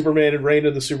Death of Superman and Reign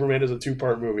of the Superman as a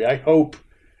 2-part movie. I hope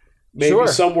maybe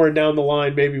somewhere down the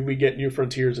line, maybe we get New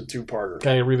Frontiers a two-parter.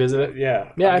 Kind of revisit it?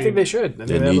 Yeah. Yeah, I think they should.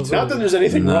 They need to. Not that there's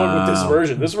anything wrong with this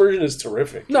version. This version is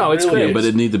terrific. No, it's great. Yeah, but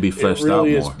it needs to be fleshed out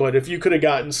more. But if you could have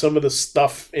gotten some of the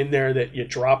stuff in there that you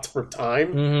dropped for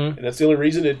time, and that's the only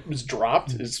reason it was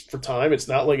dropped is for time. It's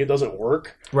not like it doesn't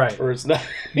work. Right. Or it's not,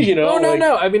 you know.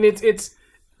 No. I mean, it's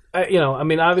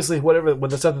obviously, whatever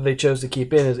the stuff that they chose to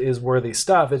keep in is worthy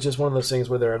stuff. It's just one of those things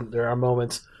where there are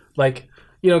moments like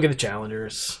you don't get the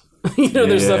challengers.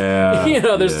 There's stuff.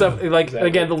 There's stuff like exactly.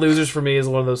 Again, the losers for me is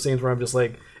one of those scenes where I'm just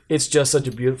like, it's just such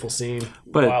a beautiful scene.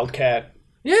 But Wildcat.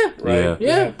 Yeah. Right.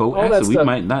 Yeah. But actually, we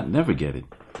might not never get it,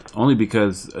 only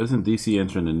because isn't DC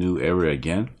entering a new era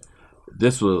again?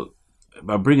 This will,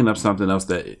 by bringing up something else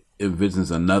that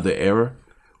envisions another era,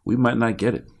 we might not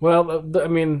get it. Well, I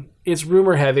mean, it's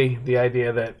rumor heavy. The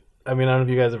idea that I don't know if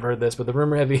you guys have heard this, but the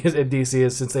rumor heavy at DC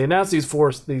is since they announced these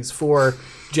four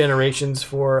generations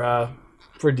for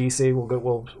DC,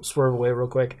 we'll swerve away real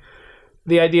quick.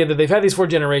 The idea that they've had these 4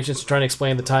 generations to try and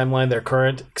explain the timeline, their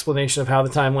current explanation of how the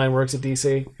timeline works at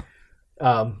DC.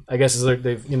 I guess is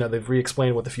they've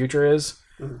re-explained what the future is.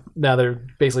 Mm-hmm. Now they're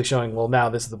basically showing, well, now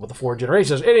this is what the 4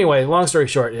 generations. Anyway, long story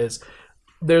short is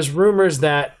there's rumors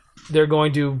that they're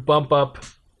going to bump up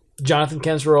Jonathan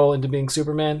Kent's role into being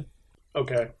Superman.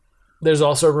 Okay. There's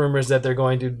also rumors that they're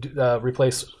going to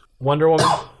replace Wonder Woman,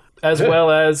 as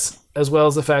well as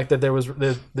the fact that there was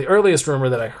the earliest rumor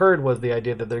that I heard was the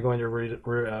idea that they're going to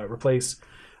replace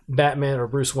Batman or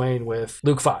Bruce Wayne with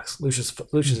Luke Fox,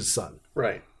 Lucius's son.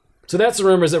 Right. So that's the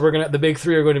rumors that the big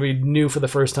 3 are going to be new for the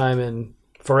first time in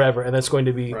forever, and that's going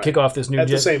to be kick off this new at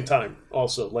the same time.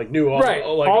 Also, like new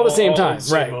all the same time.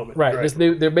 Moment. Right.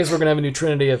 They're basically going to have a new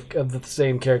trinity of the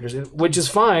same characters, which is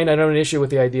fine. I don't have an issue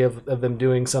with the idea of them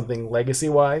doing something legacy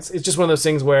wise. It's just one of those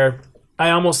things where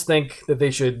I almost think that they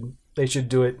should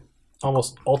do it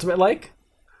almost Ultimate like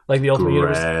the Ultimate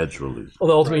Universe. Gradually. Well,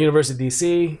 the Ultimate Universe of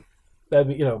DC. That'd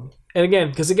be and again,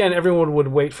 because everyone would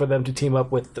wait for them to team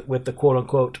up with the quote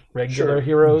unquote regular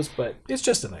heroes, but it's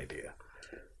just an idea.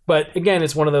 But again,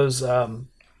 it's one of those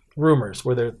rumors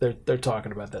where they're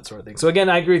talking about that sort of thing. So again,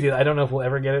 I agree with you. I don't know if we'll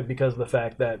ever get it because of the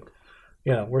fact that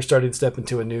we're starting to step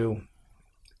into a new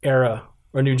era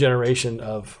or new generation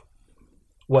of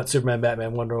what Superman,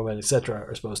 Batman, Wonder Woman, etc.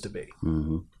 are supposed to be.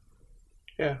 Mm-hmm.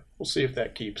 Yeah, we'll see if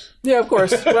that keeps. Yeah, of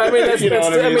course. Well, I mean,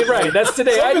 right. That's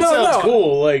today. I know. Sounds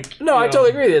cool. I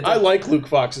totally agree with that. I like Luke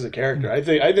Fox as a character. I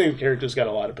think the character's got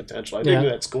a lot of potential. I think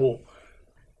that's cool.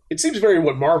 It seems very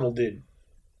what Marvel did.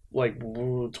 Like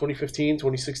 2015,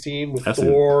 2016 with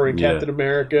Thor and Captain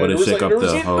America. There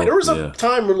was a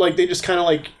time where they just kind of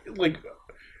like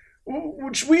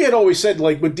which we had always said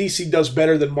what DC does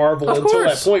better than Marvel until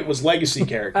that point was legacy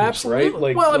characters.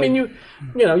 Absolutely. Right?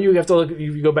 You have to look.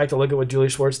 You go back to look at what Julie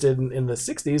Schwartz did in the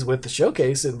 '60s with the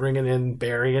Showcase and bringing in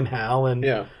Barry and Hal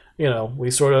and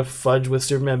we sort of fudged with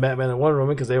Superman, Batman, and Wonder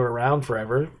Woman because they were around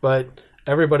forever, but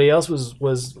everybody else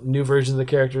was new versions of the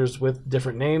characters with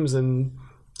different names and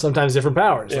sometimes different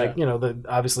powers.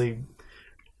 Obviously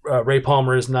Ray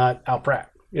Palmer is not Al Pratt.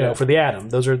 For the Atom,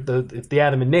 it's the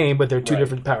Atom in name, but they're two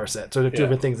different power sets, so they're two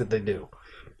different things that they do.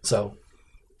 So,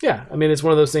 yeah, it's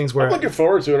one of those things where I'm looking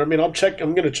forward to it. I'm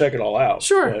going to check it all out.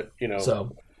 Sure,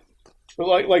 but, but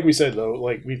like we said though,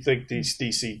 we think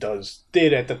DC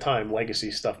did at the time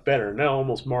legacy stuff better. Now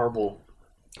almost Marvel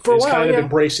is kind of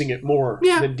embracing it more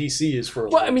than DC is for a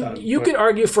long time. You could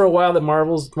argue for a while that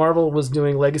Marvel was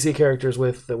doing legacy characters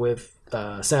with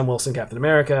Sam Wilson, Captain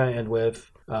America, and with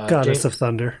Goddess of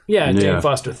Thunder. Yeah, Jane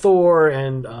Foster Thor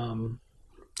and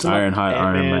Ironheart,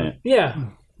 Iron Man. Yeah.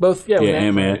 Both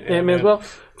Ant-Man as well.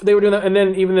 They were doing that, and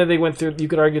then even though they went through, you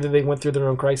could argue that they went through their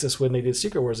own crisis when they did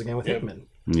Secret Wars again with Hickman.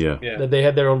 Yeah. That they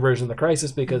had their own version of the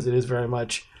crisis because it is very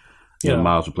much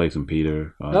Miles replacing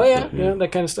Peter. That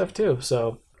kind of stuff too.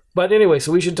 So but anyway,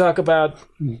 so we should talk about...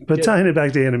 But tying it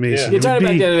back to animation. It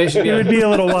would be a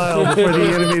little while before the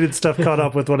animated stuff caught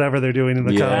up with whatever they're doing in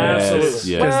the comics.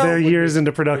 Absolutely. Because they're years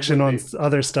into production on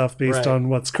other stuff based on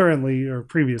what's currently or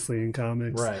previously in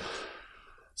comics. Right.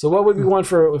 So what would we want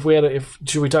for...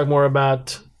 should we talk more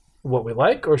about what we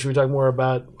like, or should we talk more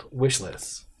about wish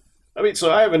lists?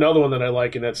 So I have another one that I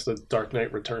like, and that's the Dark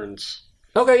Knight Returns.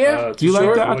 Okay, yeah. Do you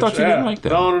like that? I thought you didn't like that.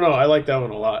 No. I like that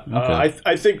one a lot. Okay.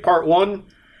 I think part one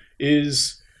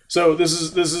is this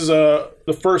is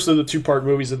the first of the 2-part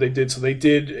movies that they did. So they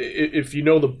did, if you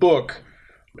know the book,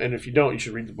 and if you don't, you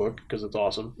should read the book because it's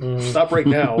awesome. Stop right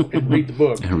now and read the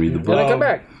book. Then I come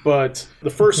back. But the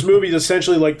first movie is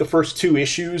essentially like the first 2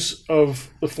 issues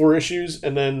of the 4 issues,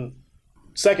 and then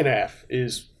second half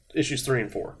is issues 3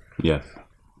 and 4. Yeah.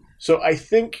 So I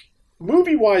think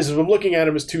movie wise, if I'm looking at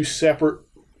them as 2 separate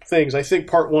things. I think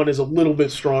part 1 is a little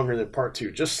bit stronger than part 2,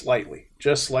 just slightly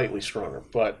stronger.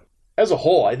 But as a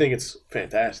whole, I think it's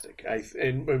fantastic.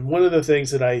 And one of the things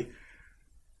that I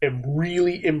am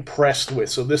really impressed with.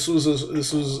 So this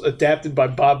was adapted by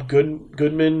Bob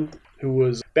Goodman, who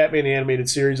was Batman the Animated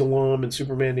Series alum and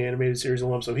Superman the Animated Series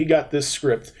alum. So he got this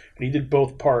script and he did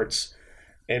both parts.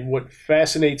 And what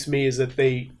fascinates me is that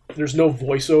there's no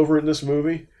voiceover in this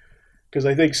movie, because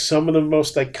I think some of the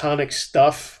most iconic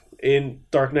stuff in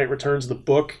Dark Knight Returns, the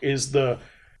book, is the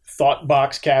thought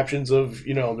box captions of,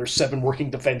 there's 7 working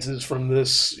defenses from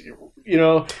this,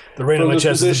 the rain on the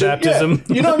chest of baptism.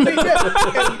 Yeah. You know what I mean? Yeah.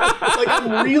 And,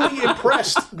 I'm really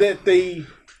impressed that they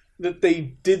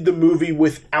did the movie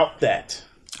without that.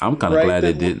 I'm kind of glad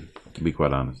they did, to be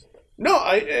quite honest. No,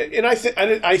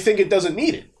 I think it doesn't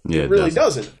need it. Yeah, it really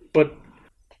doesn't. But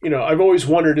I've always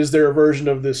wondered, is there a version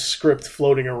of this script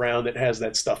floating around that has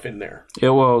that stuff in there? Yeah,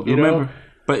 well, remember,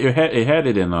 but it had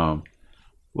it in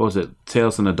what was it,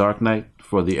 Tales from the Dark Knight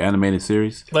for the animated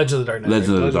series? Legends of the Dark Knight. Legends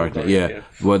of the Dark Knight. Yeah.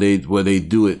 Where they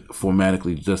do it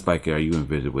formatically, just like you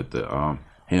envisioned with the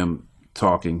him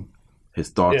talking his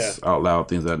thoughts out loud,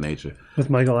 things of that nature. With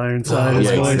Michael Ironside.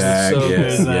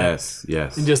 Yes.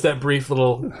 And just that brief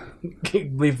little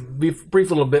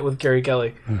bit with Carrie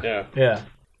Kelly. Yeah.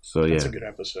 So that's a good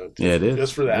episode. Yeah, it is.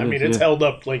 Just for that. It's held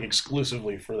up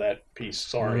exclusively for that piece.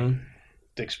 Sorry,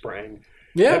 Dick Sprang.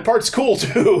 Yeah, that part's cool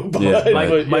too. But,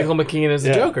 Michael McKean is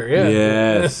the Joker. Yeah,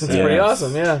 yes, it's pretty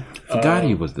awesome. Yeah, forgot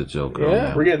he was the Joker.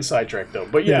 Yeah, we're getting sidetracked though.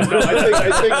 But I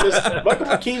think this Michael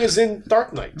McKean is in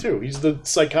Dark Knight too. He's the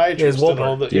psychiatrist and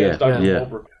all the Dr.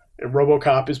 Wolper. And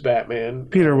RoboCop is Batman.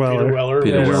 Peter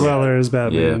Weller is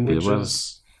Batman. Yeah, which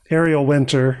is Ariel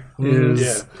Winter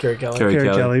is Carrie Kelly. Carrie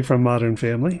Kelly from Modern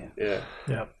Family.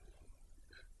 Yeah.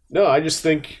 No, I just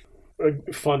think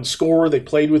a fun score. They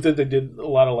played with it. They did a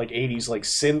lot of 80s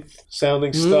synth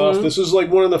sounding stuff. This was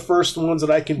one of the first ones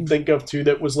that I can think of too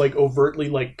that was overtly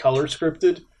color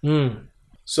scripted.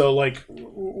 So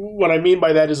what I mean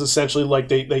by that is essentially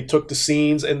they took the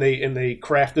scenes and they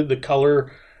crafted the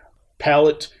color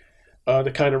palette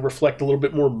to kind of reflect a little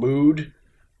bit more mood.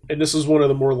 And this is one of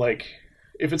the more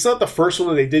if it's not the first one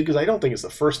that they did, because I don't think it's the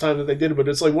first time that they did it, but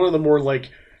it's one of the more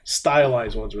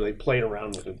stylized ones where they played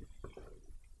around with it.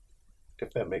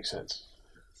 If that makes sense.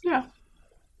 Yeah.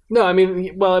 No,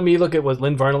 you look at what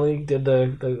Lynn Varnley did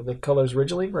the colors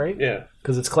originally, right? Yeah.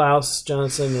 Because it's Klaus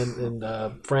Johnson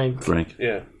and Frank.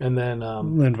 Yeah. And then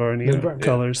Lynn Varney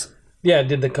colors. Yeah,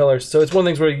 did the colors. So it's one of the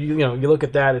things where you look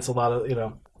at that. It's a lot of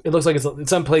it looks like it's in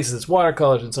some places it's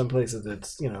watercolors, in some places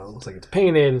it's it looks like it's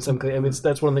painted. In some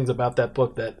that's one of the things about that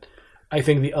book that I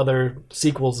think the other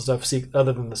sequels and stuff,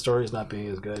 other than the stories not being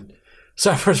as good,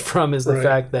 suffers from is the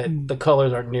fact that the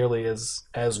colors aren't nearly as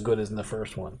good as in the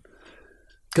first one.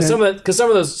 Because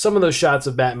some of those shots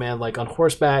of Batman on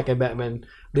horseback and Batman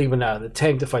leaving out of the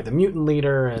tank to fight the mutant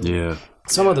leader, and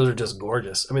some of those are just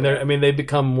gorgeous. They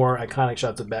become more iconic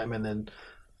shots of Batman than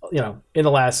in the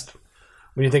last.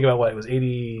 When you think about it was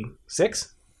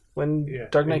 86 when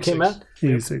Dark Knight came out.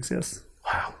 86, yes.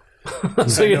 Wow.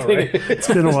 So you're thinking it's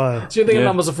been a while. So you're thinking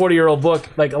almost a 40-year-old book.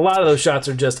 A lot of those shots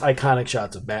are just iconic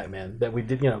shots of Batman that we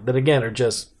did, that again are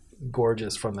just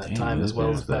gorgeous from that time, as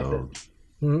well as the fact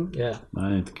that. I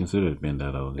didn't consider it being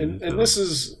that old. And this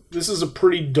is a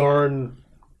pretty darn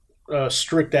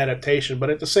strict adaptation, but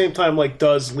at the same time,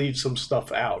 does leave some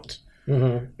stuff out,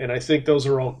 and I think those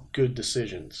are all good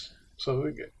decisions.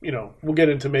 So we'll get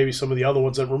into maybe some of the other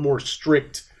ones that were more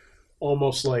strict,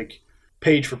 almost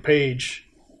page for page.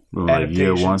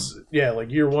 Year one. Yeah,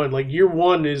 year one. Year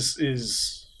one is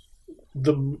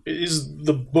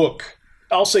the book.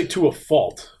 I'll say to a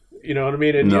fault. You know what I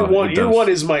mean? And year one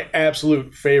is my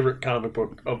absolute favorite comic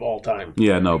book of all time.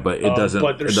 Yeah, no, but it doesn't.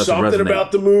 But there's something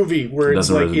about the movie where it's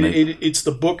it's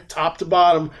the book top to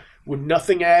bottom with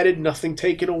nothing added, nothing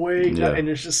taken away, and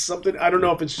there's just something. I don't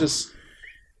know if it's just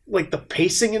the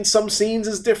pacing in some scenes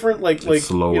is different.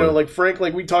 Slower. Frank,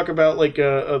 we talk about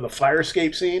the fire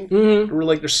escape scene. Mm-hmm.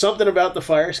 We're there's something about the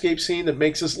fire escape scene that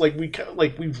makes us we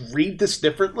read this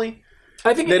differently.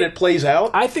 I think it plays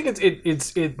out. I think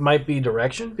it might be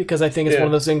direction, because I think it's one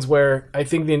of those things where I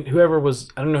think whoever was,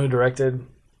 I don't know who directed.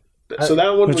 So that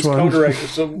one was co-directed.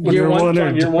 So year one.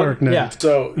 Yeah.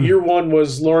 So year one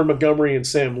was Lauren Montgomery and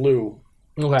Sam Liu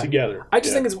together. I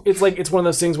just think it's one of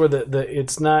those things where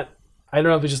it's not. I don't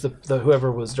know if it's just the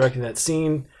whoever was directing that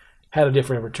scene had a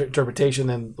different interpretation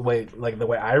than the way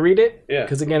I read it. Yeah.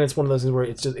 Because again, it's one of those things where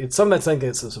it's something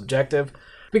that's it's subjective,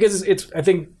 because I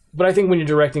think when you're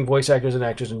directing voice actors and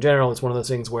actors in general, it's one of those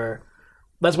things where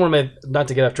that's one of my, not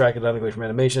to get off track and not to go away from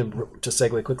animation, to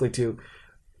segue quickly to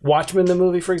Watchmen, the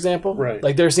movie, for example. Right.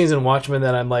 Like there are scenes in Watchmen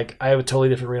that I'm like, I have a totally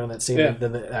different read on that scene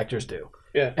than the actors do.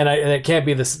 Yeah. And it can't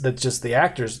be this that just the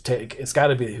actors take. It's got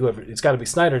to be whoever. It's got to be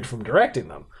Snyder from directing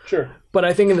them. Sure. But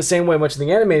I think in the same way, much of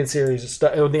the animated series,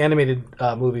 the animated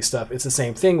movie stuff, it's the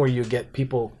same thing where you get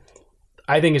people.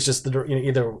 I think it's just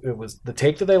either it was the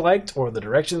take that they liked or the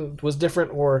direction was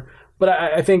different, but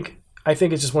I think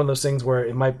it's just one of those things where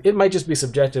it might just be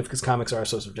subjective because comics are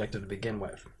so subjective to begin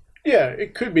with. Yeah,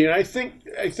 it could be, and I think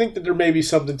that there may be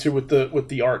something to with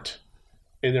the art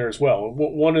in there as well.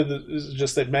 One of the is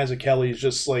just that Mazzucchelli is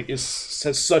just like has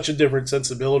such a different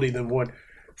sensibility than what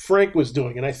Frank was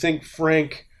doing, and I think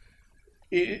Frank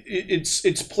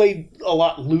it's played a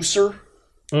lot looser.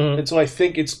 Mm-hmm. And so I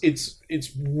think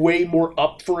it's way more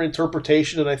up for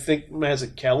interpretation than I think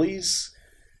Mazzucchelli's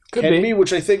can be,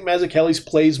 which I think Mazzucchelli's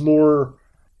plays more,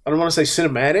 I don't want to say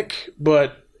cinematic,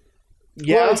 but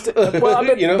yeah.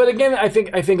 But again, I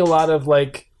think a lot of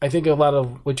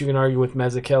what you can argue with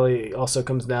Mazzucchelli also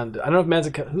comes down to, I don't know if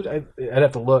Mazzucchelli, I'd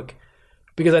have to look,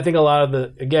 because I think a lot of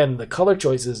the color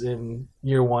choices in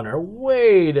Year One are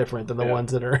way different than the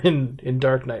ones that are in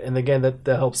Dark Knight, and again that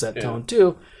helps that tone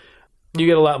too. You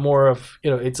get a lot more of,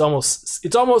 it's almost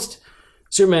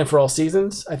Superman for all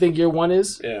seasons. I think Year One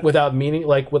is without meaning.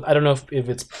 Like I don't know if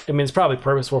it's. I mean, it's probably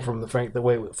purposeful from the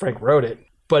way Frank wrote it,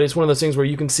 but it's one of those things where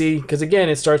you can see, because again,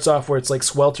 it starts off where it's like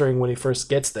sweltering when he first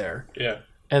gets there. Yeah.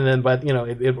 And then,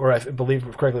 or I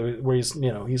believe correctly, where he's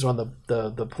on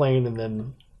the plane, and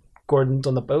then Gordon's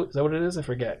on the boat. Is that what it is? I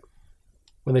forget.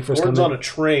 When they first Gordon's come in. on a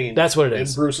train. That's what it is.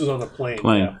 And Bruce is on a plane.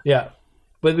 Yeah.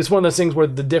 But it's one of those things where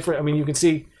the different. I mean, you can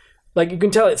see. Like, you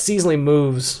can tell it seasonally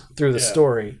moves through the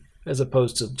story as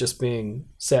opposed to just being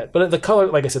set. But the color,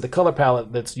 like I said, the color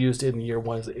palette that's used in Year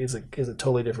One is a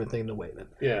totally different thing the way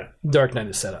that Dark Knight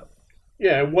is set up.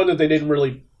 Yeah, one that they didn't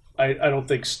really, I don't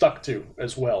think, stuck to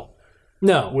as well.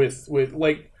 No. With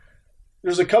like,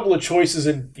 there's a couple of choices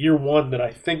in Year One that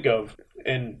I think of,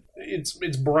 and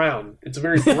it's brown. It's a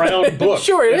very brown book.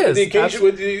 Sure it is. The occasion,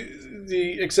 with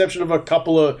the exception of a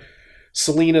couple of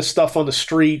Selena stuff on the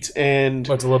street, and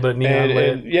it's a little bit neon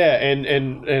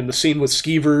and the scene with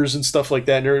Skeevers and stuff like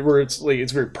that, and where it's like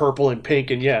it's very purple and pink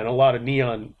and a lot of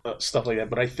neon stuff like that.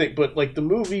 But the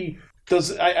movie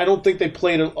does. I don't think they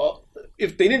played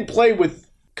if they didn't play with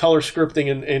color scripting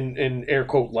and air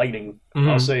quote lighting.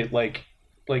 I'll say like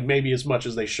maybe as much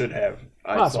as they should have.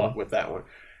 I thought with that one.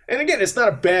 And again, it's not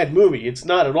a bad movie. It's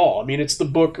not at all. I mean, it's the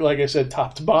book, like I said,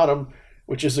 top to bottom,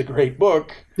 which is a great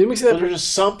book. Didn't we see that? There's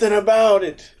just something about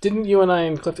it. Didn't you and I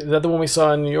and Cliff? Is that the one we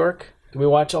saw in New York? Did we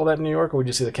watch all that in New York, or did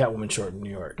you see the Catwoman short in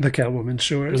New York? The Catwoman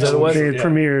short. Was that what it was? They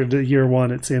premiered Year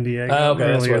One at San Diego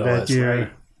earlier that year.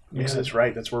 Right. Yeah, that's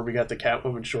right. That's where we got the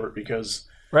Catwoman short because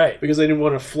they didn't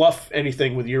want to fluff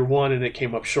anything with Year One, and it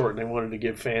came up short, and they wanted to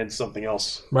give fans something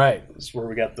else. Right. That's where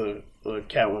we got the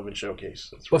Catwoman showcase.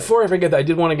 That's right. Before I forget that, I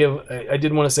did want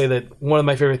to say that one of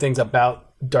my favorite things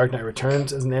about Dark Knight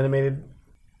Returns as an animated.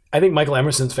 I think Michael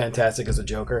Emerson's fantastic as a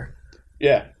Joker.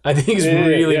 Yeah. I think he's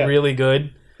really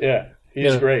good. Yeah,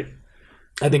 he's great.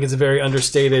 I think it's a very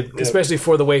understated, especially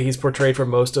for the way he's portrayed for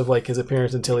most of like his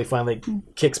appearance until he finally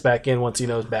kicks back in once he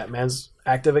knows Batman's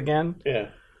active again.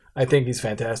 Yeah. I think he's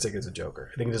fantastic as a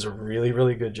Joker. I think he does a really,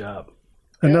 really good job.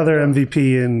 Another MVP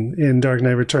in Dark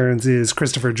Knight Returns is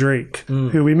Christopher Drake,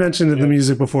 who we mentioned in the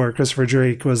music before. Christopher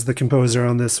Drake was the composer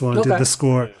on this one, did the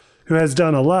score, who has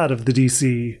done a lot of the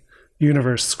DC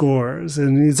Universe scores,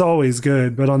 and he's always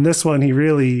good, but on this one he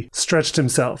really stretched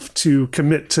himself to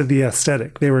commit to the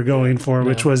aesthetic they were going for,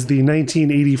 which was the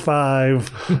 1985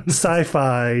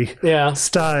 sci-fi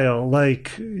style,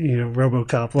 like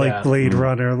RoboCop, like Blade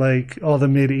Runner, like all the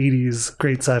mid-80s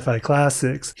great sci-fi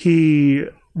classics. He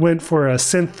went for a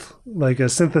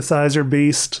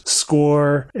synthesizer-based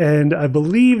score, and I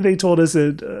believe they told us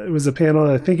it was a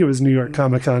panel, I think it was New York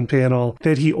Comic-Con panel,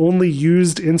 that he only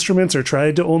used instruments or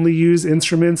tried to only use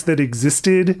instruments that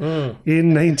existed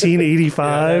in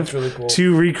 1985 really cool.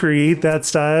 to recreate that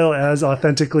style as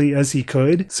authentically as he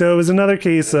could. So it was another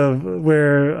case of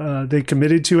where they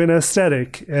committed to an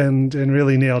aesthetic and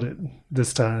really nailed it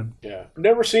this time. Yeah.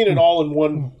 Never seen it all in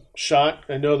one shot.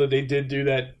 I know that they did do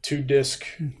that 2-disc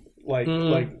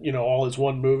all as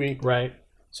one movie, right?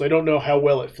 So I don't know how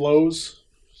well it flows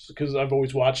because I've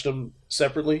always watched them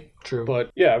separately. True, but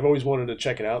yeah, I've always wanted to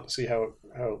check it out to see how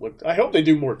it looked. I hope they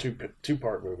do more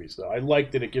two-part movies though. I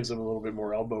like that it gives them a little bit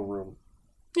more elbow room.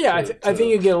 Yeah, I think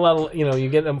you get a lot of you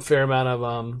get a fair amount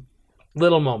of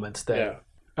little moments there. Yeah.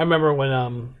 I remember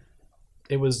when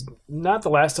it was not the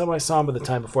last time I saw him, but the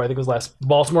time before. I think it was last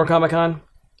Baltimore Comic-Con.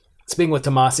 Speaking with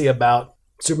Tomasi about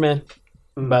Superman,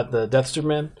 about the Death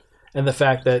Superman, and the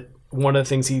fact that one of the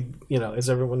things is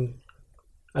everyone.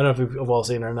 I don't know if we've all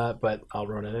seen it or not, but I'll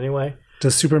run it anyway.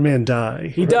 Does Superman die?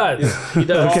 He does. He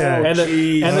does.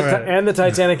 Okay. And the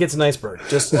Titanic hits an iceberg.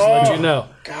 Just to let you know.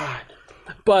 God.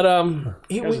 But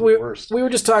we were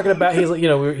just talking about he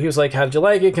was like, how did you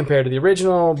like it compared to the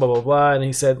original? Blah blah blah. And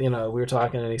he said, we were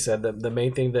talking, and he said that the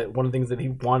main thing one of the things that he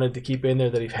wanted to keep in there,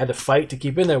 that he had to fight to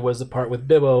keep in there, was the part with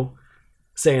Bibbo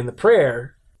saying the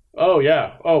prayer. Oh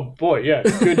yeah. Oh boy. Yeah.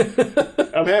 Good.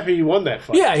 I'm happy he won that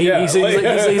fight. Yeah. He's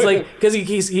like, because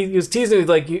he was teasing me,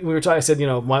 like we were talking. I said,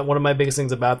 one of my biggest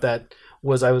things about that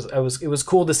was it was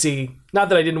cool to see. Not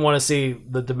that I didn't want to see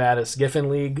the DeMatteis Giffen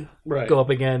League go up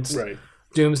against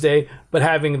Doomsday, but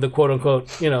having the quote unquote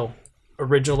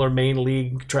original or main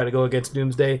league try to go against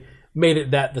Doomsday made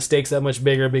it that the stakes that much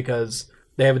bigger, because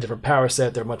they have a different power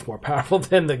set. They're much more powerful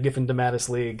than the Giffen DeMatteis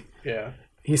League. Yeah.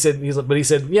 He said,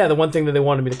 yeah, the one thing that they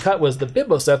wanted me to cut was the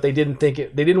Bibbo stuff. They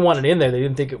didn't want it in there. They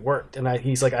didn't think it worked. And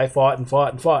he's like, I fought and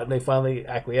fought and fought, and they finally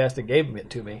acquiesced and gave it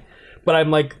to me. But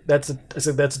I'm like, that's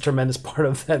a tremendous part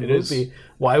of that movie. Is.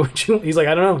 Why would you? He's like,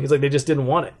 I don't know. He's like, they just didn't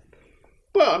want it.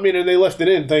 Well, I mean, and they left it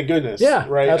in. Thank goodness. Yeah,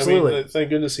 right. Absolutely. I mean, thank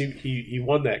goodness he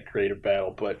won that creative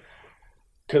battle. But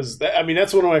because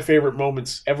that's one of my favorite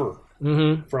moments ever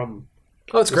from.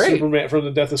 Oh, it's great. Superman, from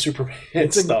the death of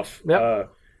Superman stuff. Yep.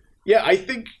 Yeah, I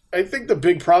think the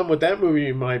big problem with that movie,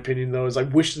 in my opinion, though, is I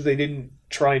wish that they didn't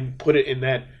try and put it in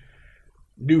that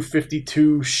New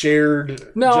 52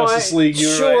 shared Justice League.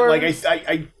 Sure. Like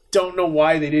I don't know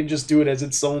why they didn't just do it as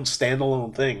its own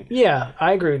standalone thing. Yeah,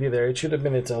 I agree with you there. It should have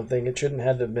been its own thing. It shouldn't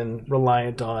have been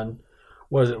reliant on,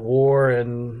 war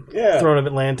and Throne of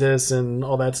Atlantis and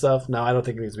all that stuff. No, I don't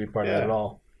think it needs to be part of that at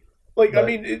all. Like, but, I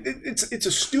mean, it's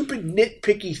a stupid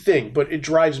nitpicky thing, but it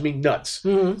drives me nuts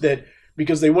that.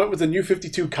 Because they went with the New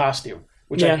 52 costume,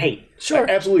 which I hate. Sure.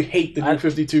 I absolutely hate the New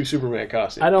 52 Superman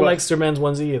costume. I don't like Superman's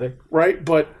onesie either. Right,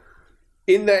 but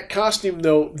in that costume,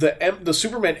 though, the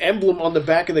Superman emblem on the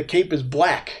back of the cape is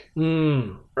black.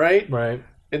 Right? Right.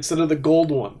 Instead of the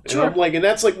gold one. Sure. And I'm like, and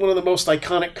that's like one of the most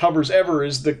iconic covers ever,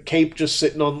 is the cape just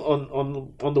sitting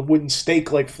on the wooden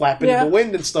stake, like flapping in the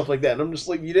wind and stuff like that. And I'm just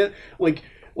like, you didn't like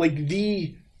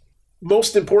the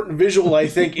most important visual, I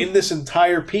think, in this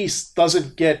entire piece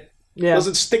doesn't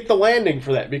stick the landing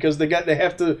for that, because they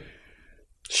have to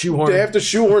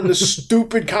shoehorn the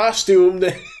stupid costume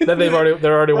that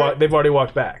they've already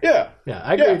walked back. Yeah,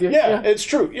 I agree with you. Yeah, it's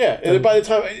true. Yeah, and by the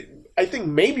time I think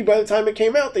maybe by the time it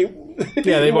came out, he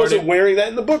wasn't wearing that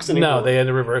in the books anymore. No, they had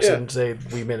to reverse it and say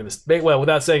we made a mistake. Well,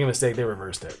 without saying a mistake, they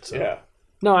reversed it. So. Yeah.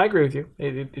 No, I agree with you.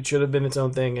 It should have been its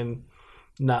own thing and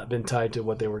not been tied to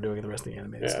what they were doing in the rest of the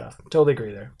animated stuff. Totally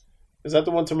agree there. Is that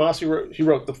the one Tomasi wrote? He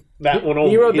wrote that one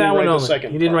only. He wrote that one only.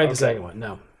 He didn't write the second one.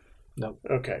 No.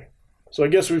 Okay. So I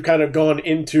guess we've kind of gone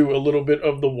into a little bit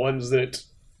of the ones that,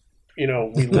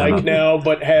 we like now,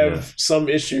 but have some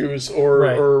issues,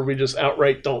 or we just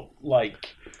outright don't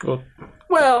like. Cool.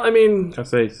 Well, I mean... Can I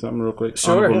say something real quick?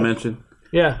 Sure. Honorable mention.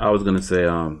 Yeah. I was going to say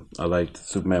I liked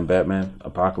Superman Batman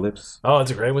Apocalypse. Oh, it's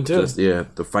a great one, too.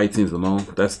 The fight scenes alone.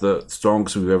 That's the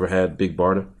strongest we've ever had, Big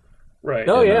Barda. Right.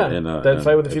 Oh, that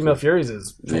fight with the female Furies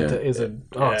is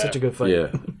such a good fight.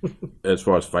 Yeah. As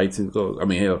far as fight scenes go, I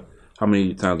mean, hell, how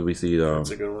many times do we see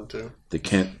that's a good one too. The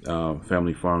Kent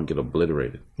family farm get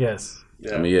obliterated? Yes.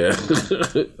 Yeah.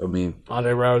 I mean,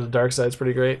 Andre Braugher's Dark Side's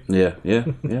pretty great. Yeah.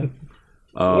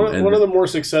 One of the more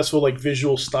successful like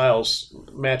visual styles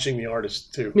matching the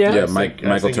artist too. Yeah,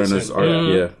 Michael Turner's art.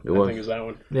 Yeah, it was. I think is that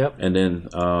one. Yep. And then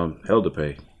Hell to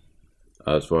Pay.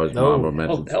 As far as honorable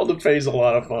mentions. Hell to Pay is a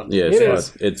lot of fun. Yeah,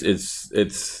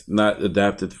 it's not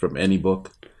adapted from any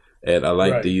book, and I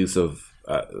like the use of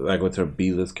with her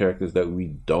B-list characters that we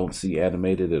don't see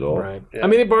animated at all. Right. Yeah. I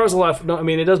mean, it borrows a lot.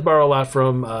 It does borrow a lot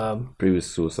from previous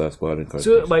Suicide Squad and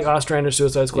cartoons. Like Ostrander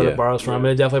Suicide Squad. It borrows from, and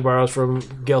it definitely borrows from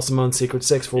Gail Simone's Secret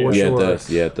Six for sure. Yeah, it does.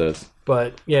 Yeah, it does.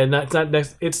 But it's not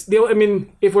next. It's the. I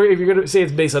mean, if you're going to say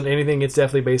it's based on anything, it's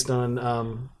definitely based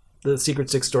on the Secret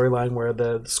Six storyline, where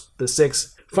the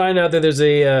Six find out that there's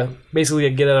basically a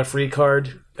get out of free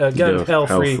card, get out of hell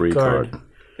free card.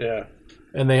 Yeah.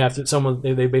 And they have to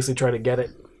they basically try to get it.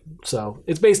 So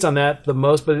it's based on that the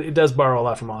most, but it does borrow a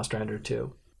lot from Ostrander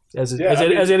too, as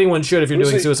anyone should if you're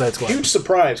doing Suicide Squad. Huge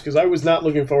surprise, because I was not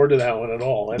looking forward to that one at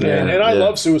all, and I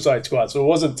love Suicide Squad, so it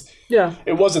wasn't. Yeah,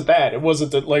 it wasn't that. It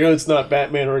wasn't that it's not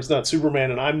Batman or it's not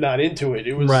Superman, and I'm not into it.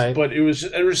 It was but there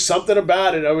was something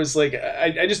about it. I was like,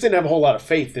 I just didn't have a whole lot of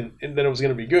faith in that it was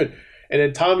going to be good, and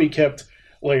then Tommy kept.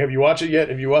 Like, have you watched it yet?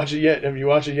 Have you watched it yet? Have you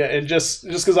watched it yet? And just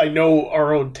because I know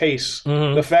our own tastes,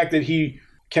 the fact that he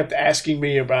kept asking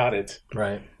me about it,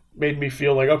 right? made me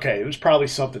feel like, okay, there's probably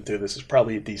something to this. It's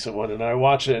probably a decent one. And I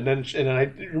watched it, and then I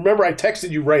remember I texted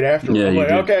you right after. Yeah, I'm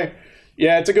like, okay,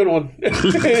 yeah, it's a good one.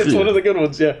 It's one of the good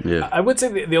ones. Yeah. I would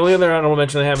say the only other honorable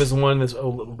mention I have is one that's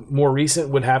more recent.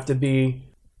 Would have to be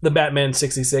the Batman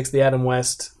 66, the Adam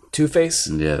West Two-Face.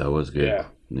 Yeah, that was good.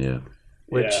 Yeah.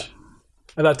 Which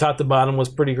I thought top to bottom was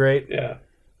pretty great. Yeah.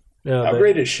 You know, how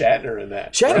great is Shatner in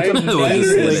that? Shatner's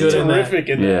amazingly good in that. Terrific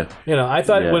in that. You know, I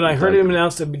thought when I heard him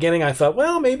announced at the beginning, I thought,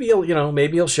 well, maybe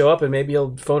he'll show up and maybe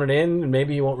he'll phone it in and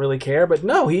maybe he won't really care. But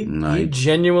no, he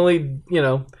genuinely,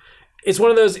 it's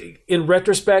one of those. In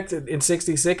retrospect, in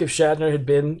 '66, if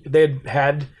Shatner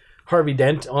had Harvey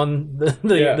Dent on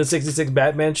the '66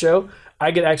 Batman show,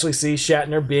 I could actually see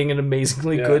Shatner being an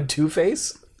amazingly good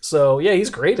Two-Face. So yeah,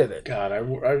 he's great at it. God,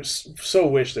 I so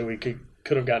wish that we could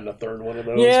have gotten a third one of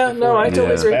those. Yeah, no, I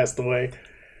totally agree. Passed away.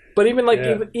 But even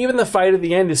the fight at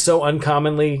the end is so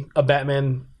uncommonly a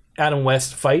Batman Adam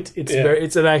West fight.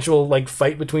 It's an actual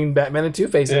fight between Batman and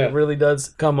Two-Face, and it really does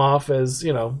come off as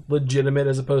legitimate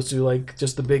as opposed to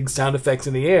just the big sound effects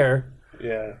in the air.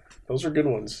 Yeah, those are good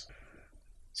ones.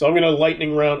 So I'm going to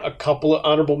lightning round a couple of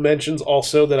honorable mentions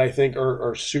also that I think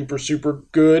are super, super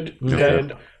good. Okay.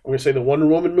 And I'm going to say the Wonder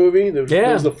Woman movie. That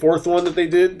was the fourth one that they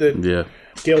did that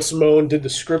Gail Simone did the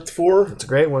script for. It's a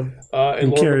great one.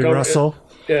 And Kerry Russell.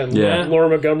 Laura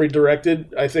Montgomery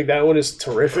directed. I think that one is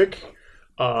terrific.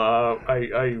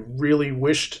 I really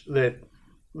wished that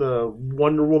the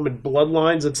Wonder Woman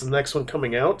Bloodlines, that's the next one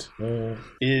coming out,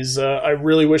 I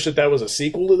really wish that was a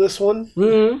sequel to this one.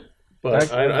 Mm-hmm.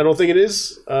 But I don't think it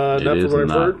is. Not from what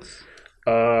I've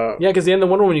heard. Because the end of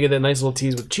Wonder Woman, you get that nice little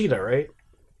tease with Cheetah, right?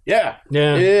 Yeah.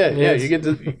 You get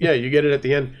it at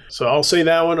the end. So I'll say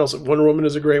that one. Also, Wonder Woman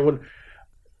is a great one.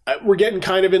 We're getting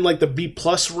kind of in the B+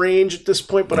 range at this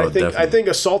point, but I think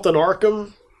Assault on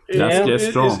Arkham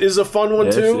is a fun one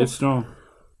too. It's strong.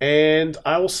 And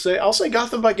I'll say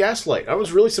Gotham by Gaslight. I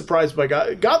was really surprised by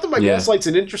Gotham by Gaslight's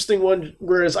an interesting one,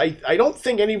 whereas I don't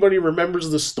think anybody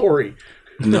remembers the story.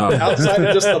 No. Outside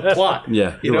of just the plot.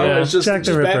 It's just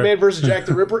Batman versus Jack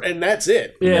the Ripper, and that's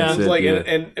it. Yeah.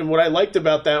 And what I liked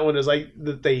about that one is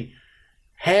that they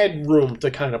had room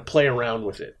to kind of play around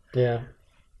with it. Yeah.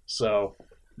 So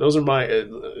those are my.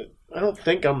 I don't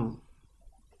think I'm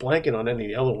blanking on any of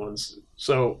the other ones.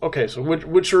 So so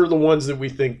which are the ones that we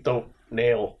think don't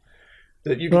nail?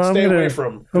 That you can stay away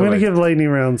from. I'm going to give lightning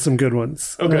rounds some good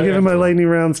ones. Okay. I'm giving my lightning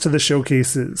rounds to the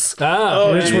showcases,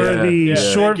 which were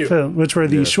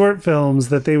the short films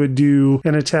that they would do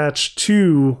and attach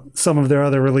to some of their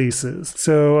other releases.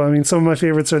 So, I mean, some of my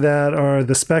favorites are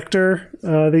the Spectre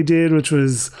they did, which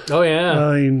was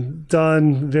done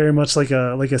very much like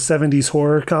a 70s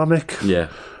horror comic. Yeah.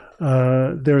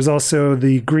 There was also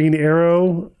the Green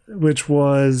Arrow, which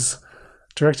was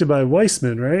directed by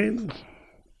Weissman, right?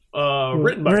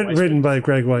 Written by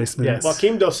Greg Weissman. Yes.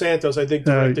 Joaquin Dos Santos, I think,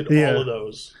 directed all of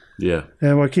those. Yeah.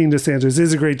 And Joaquin Dos Santos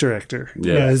is a great director.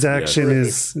 Yeah. His action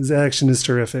is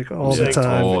terrific all the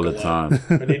time. All the time.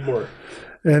 I need more.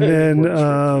 And then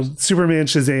Superman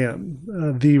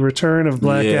Shazam, The Return of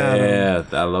Black Adam. Yeah,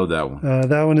 I love that one.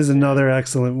 That one is another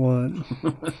excellent one.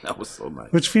 That was so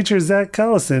nice. Which features Zach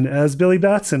Collison as Billy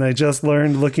Batson. I just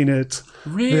learned looking at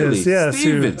this. Yeah,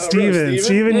 Steven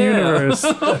Universe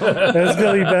as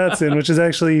Billy Batson, which is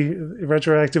actually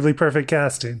retroactively perfect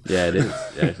casting. Yeah, it is.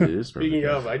 Yeah, it is. Speaking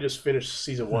of, I just finished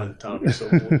season 1, Tommy, so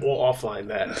we'll offline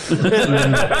that.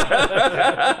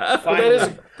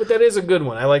 But that is a good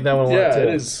one. I like that one a lot too.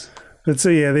 It is. But so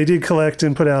they did collect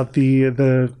and put out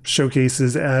the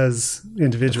showcases as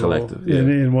individual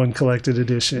in one collected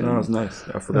edition. Oh, that was nice.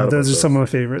 I forgot about those. Are some of my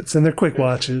favorites, and they're quick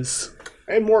watches.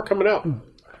 And more coming out.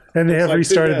 And they have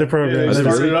restarted the program.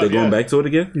 They're going back to it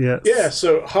again? Yes. Yeah,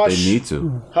 so Hush. They need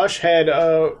to. Hush had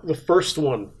the first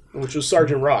one, which was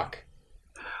Sergeant Rock.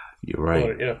 You're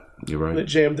right. You're right. That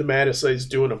Jam DeMatteis is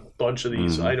doing a bunch of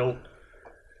these.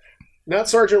 Not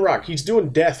Sergeant Rock. He's doing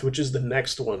Death, which is the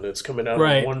next one that's coming out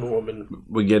of Wonder Woman.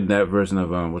 We're getting that version of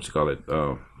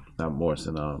not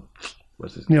Morrison.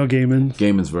 What's his Neil Gaiman.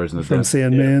 Gaiman's version of from Death.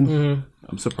 Sandman. Yeah. Mm-hmm.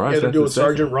 I'm surprised. Yeah, they're doing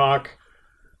Sergeant Rock,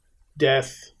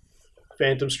 Death,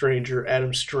 Phantom Stranger,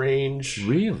 Adam Strange.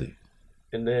 Really?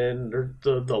 And then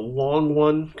the long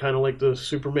one, kind of like the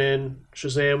Superman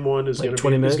Shazam one, is going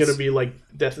to be like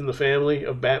Death in the Family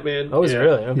of Batman. Oh, is it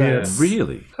really? Okay. Yes.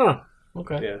 Really? Huh.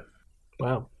 Okay. Yeah.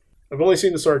 Wow. I've only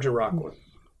seen the Sergeant Rock one,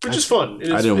 which is fun.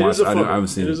 I didn't watch it. I haven't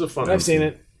seen it. It is a fun. I've seen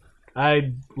it.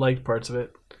 I liked parts of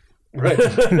it. Right.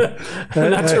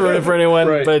 Not to ruin it for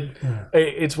anyone, but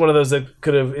it's one of those that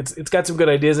could have. It's got some good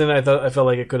ideas in it. I felt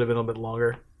like it could have been a little bit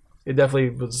longer. It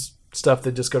definitely was stuff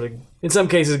that just in some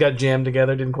cases got jammed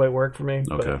together. Didn't quite work for me.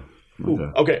 Okay.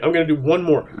 Okay, I'm going to do one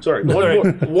more. Sorry,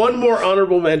 one more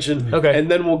honorable mention. Okay, and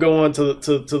then we'll go on to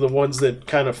the ones that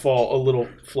kind of fall a little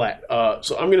flat.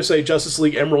 So I'm going to say Justice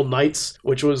League Emerald Knights,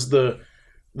 which was the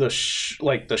shorts,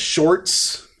 like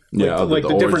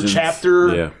the different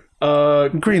chapter. Yeah.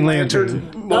 Green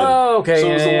Lantern. Okay. So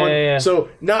it was the one. Yeah. So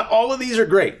not all of these are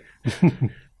great.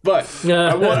 But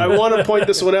I want to point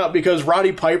this one out because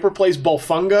Roddy Piper plays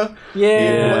Bolfunga.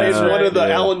 It's one of the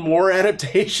Alan Moore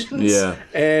adaptations. Yeah,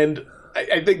 and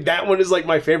I think that one is like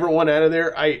my favorite one out of there.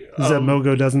 Is that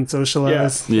Mogo doesn't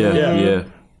socialize? Yeah.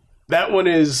 That one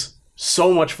is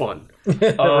so much fun.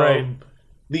 Right.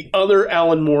 The other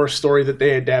Alan Moore story that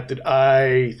they adapted,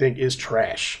 I think, is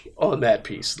trash on that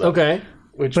piece. Though, okay.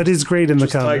 But he's great in the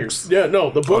comics. Tigers. Yeah,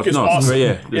 no, the book is awesome.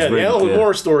 The Alan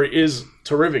Moore story is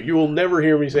terrific. You will never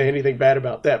hear me say anything bad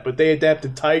about that. But they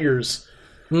adapted Tigers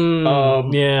for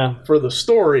the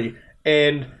story.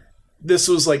 And this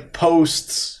was like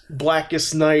post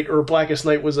Blackest Night, or Blackest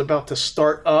Night was about to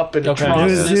start up. And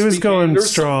it was going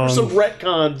strong. There's some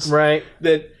retcons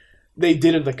that they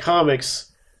did in the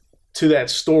comics to that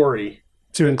story.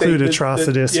 To include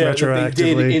Atrocitus retroactively. That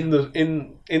they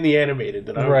did in the animated.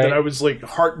 That I was like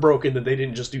heartbroken that they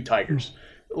didn't just do Tigers.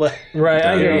 Right,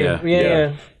 I hear you.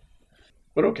 Yeah.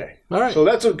 But okay. All right. So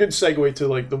that's a good segue to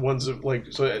like the ones that like.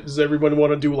 So does everybody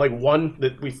want to do like one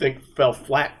that we think fell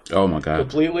flat? Oh my god!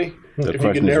 Completely. If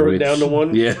you can narrow it down to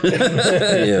one. Yeah.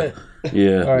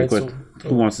 Yeah. All right.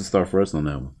 Who wants to start first on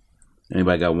that one?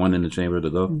 Anybody got one in the chamber to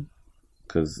go?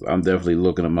 Because I'm definitely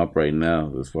looking them up right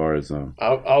now. As far as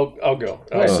I'll go.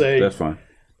 I'll say that's fine.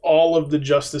 All of the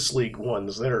Justice League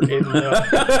ones that are in.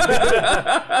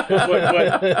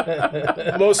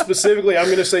 But most specifically, I'm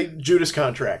going to say Judas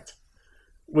Contract,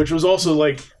 which was also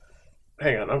like.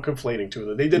 Hang on, I'm conflating two of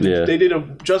them. They did a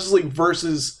Justice League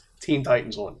versus Teen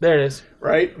Titans one. There it is.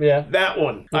 Right? Yeah. That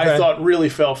one I thought really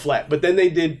fell flat. But then they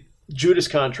did Judas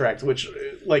Contract, which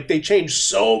like they changed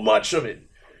so much of it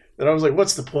that I was like,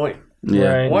 what's the point?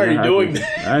 Yeah. Right. Why are you doing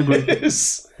I agree.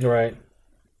 this? Right.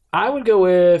 I would go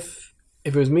with,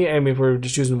 if it was me, I mean, if we were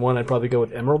just choosing one, I'd probably go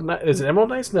with Emerald Knights. Is it Emerald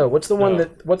Knights? No. What's the one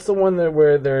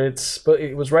where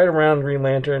it was right around Green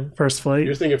Lantern? First Flight.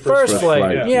 You're thinking First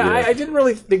Flight. Yeah. I didn't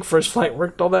really think First Flight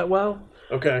worked all that well.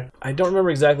 Okay. I don't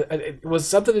remember exactly. It was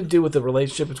something to do with the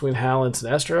relationship between Hal and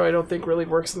Sinestro. I don't think really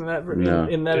works in that very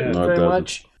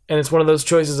much. And it's one of those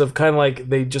choices of kind of like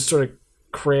they just sort of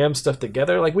cram stuff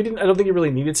together. Like I don't think it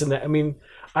really needed Sinestro. I mean,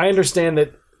 I understand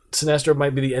that Sinestro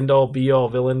might be the end-all, be-all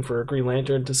villain for Green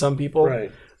Lantern to some people,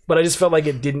 right? But I just felt like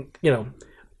it didn't.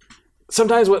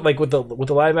 Sometimes with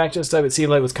the live action stuff, it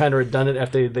seemed like it was kind of redundant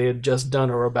after they had just done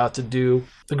or were about to do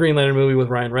the Green Lantern movie with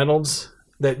Ryan Reynolds.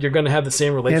 That you're going to have the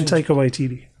same relationship. And Taika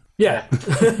Waititi. Yeah.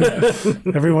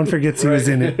 Everyone forgets he was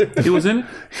in it. He was in it?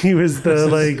 He was the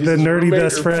nerdy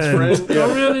best friend. Yeah.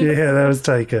 Oh, really? Yeah, that was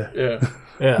Taika.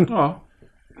 Yeah. Oh.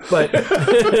 But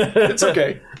it's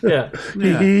okay. Yeah.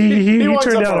 He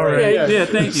turned out all right. Yeah,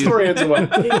 thank you. Story ends well.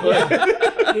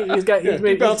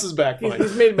 He bounces back fine.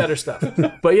 He's made better stuff.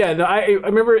 But yeah, no, I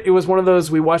remember it was one of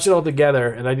those, we watched it all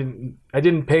together and I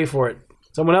didn't pay for it.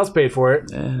 Someone else paid for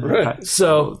it. Right.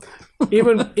 So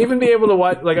even be able to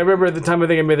watch, like I remember at the time I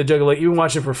think I made the joke, like even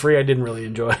watching it for free, I didn't really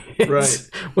enjoy it. Right.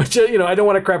 Which, I don't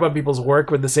want to crap on people's work,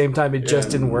 but at the same time, it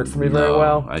just didn't work for me very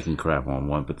well. I can crap on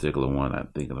one particular one I'm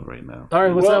thinking of right now. All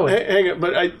right, what's that one? Hang on,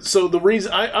 but so the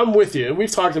reason I'm with you, and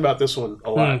we've talked about this one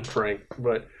a lot, Frank,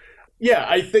 but yeah,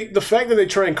 I think the fact that they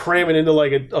try and cram it into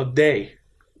like a day.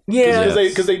 Yeah.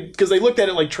 Because they looked at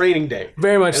it like training day.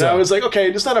 Very much so. And I was like, okay,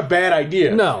 it's not a bad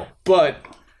idea. No. But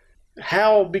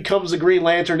Hal becomes a Green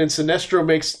Lantern and Sinestro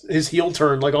makes his heel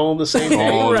turn like all in the same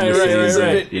day.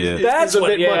 Right. That's a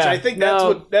bit much. I think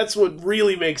that's what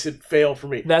really makes it fail for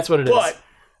me. That's what it is. But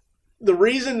the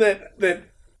reason that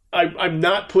I'm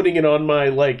not putting it on my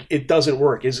like it doesn't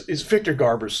work is Victor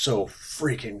Garber's so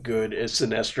freaking good as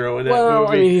Sinestro in that movie.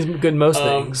 I mean, he's good in most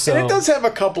things. So. And it does have a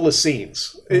couple of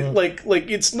scenes. Like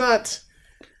it's not.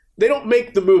 They don't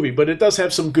make the movie, but it does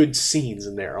have some good scenes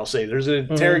in there. I'll say there's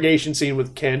an interrogation scene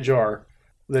with Kanjar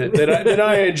that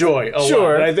I enjoy a lot.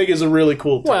 That I think is a really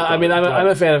cool. Well, I mean, I'm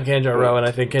a fan of Kanjar Rao, and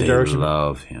I think Kanjar should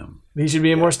love him. He should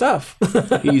be in more stuff.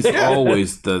 He's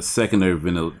always the secondary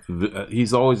villain.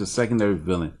 He's always a secondary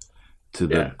villain to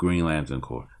the Green Lantern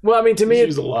Corps. Well, I mean, to me, it's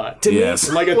used a lot. To Yes.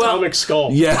 me, Like Atomic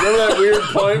Skull. Yeah. Remember that weird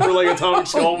point where like Atomic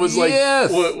Skull was like,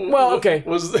 Yes. okay,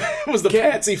 was the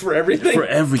patsy for everything? For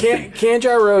everything.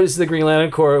 Kanjar Road is to the Green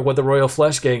Lantern Corps what the Royal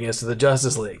Flush Gang is to the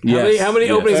Justice League. Yes. How many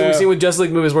Yes. openings have we seen with Justice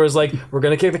League movies where it's like, we're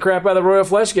going to kick the crap out of the Royal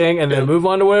Flush Gang and then move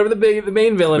on to whatever the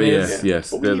main villain is? Yes.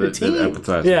 But we need a team.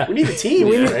 Yeah. We need a team.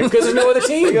 Because there's no other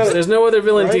teams. There's no other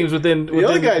villain teams within The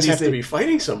other guys DC. have to be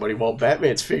fighting somebody while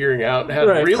Batman's figuring out how to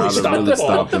Right. really How to stop really them all.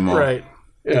 stop them all. Right.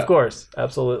 Yeah. Of course.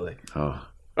 Absolutely. Oh.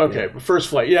 Okay, but First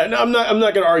Flight. Yeah, no, I'm not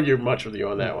going to argue much with you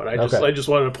on that one. I just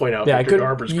wanted to point out Victor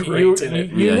Garber's great in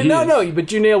it. No,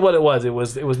 but you nailed what it was. It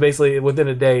was basically within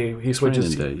a day he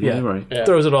switches. Training day. Yeah, right. Yeah.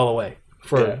 Throws it all away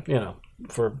for And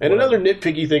whatever. another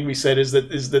nitpicky thing we said is that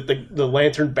the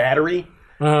lantern battery.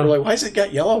 We're like, why has it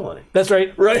got yellow on it? That's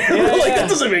right. Right? We're like, that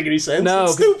doesn't make any sense. No,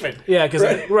 it's stupid. Yeah, because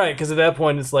Right. because at that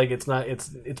point it's like it's not it's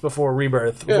before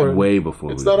Rebirth. Yeah. Before- Way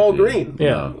before. It's not all green.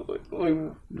 Yeah. Like,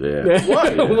 Yeah.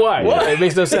 why? Why? Why? It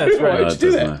makes no sense. Why Right. would you do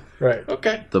does that? not. Right.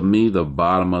 Okay. To me, the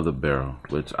bottom of the barrel,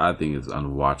 which I think is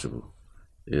unwatchable,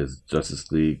 is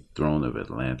Justice League Throne of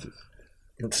Atlantis.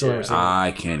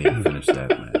 I can't even finish that,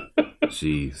 man.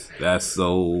 Jeez, that's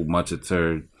so much a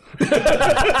turd.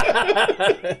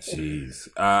 Jeez,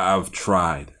 I've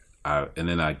tried, and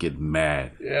then I get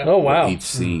mad. Yeah. Oh wow. Each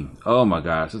scene. Oh my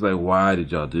gosh, it's like, why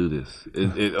did y'all do this?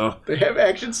 They have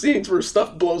action scenes where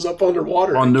stuff blows up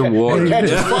underwater. Underwater. And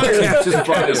catches fire. Catches fire.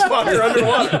 Catches fire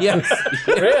underwater. Yes.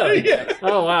 Really? Yeah.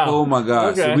 Oh wow. Oh my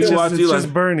gosh. Okay. So we watch It's you just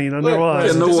like burning underwater.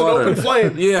 in the It's water. an open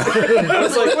flame. Yeah. I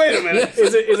was like, wait a minute.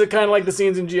 Is it kind of like the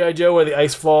scenes in G.I. Joe where the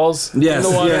ice falls Yes.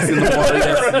 in the water? Yes. In the water.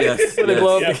 Yes. Yes. Where they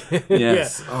blow up.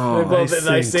 Yes. Yeah. Oh. They blow up ice and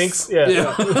the ice sinks. sinks.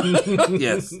 Yeah. Yeah.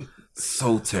 Yes.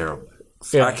 So terrible.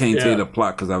 Yeah. I can't tell Yeah. you the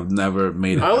plot because I've never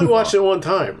made it. I only watched it one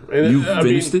time. And You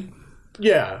finished it?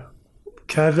 Yeah.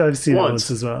 I've seen it Once.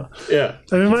 once as well. Yeah.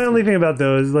 I mean, my only thing about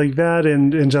those, like that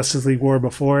and Justice League War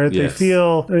before it, Yes.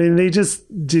 they just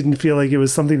didn't feel like it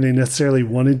was something they necessarily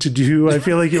wanted to do. I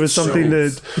feel like it was something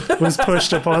that was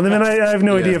pushed upon them. And I have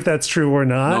no idea if that's true or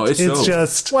not. No, it's so.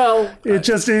 just, Well,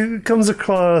 it comes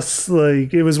across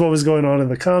like it was what was going on in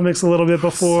the comics a little bit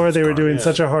before. They were doing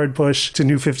such a hard push to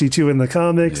New 52 in the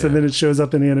comics, and then it shows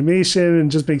up in animation and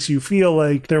just makes you feel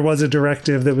like there was a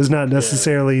directive that was not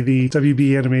necessarily the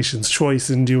WB Animation's choice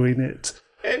in doing it.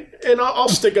 And I'll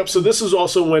stick up. So this is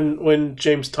also when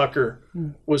James Tucker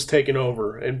was taken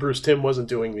over and Bruce Timm wasn't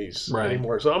doing these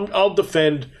anymore. So I'll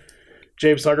defend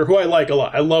James Tucker, who I like a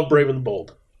lot. I love Brave and the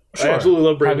Bold. Sure. I absolutely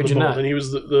love Brave and the Bold. not? And he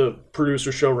was the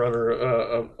producer, showrunner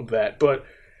of that. But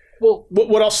well,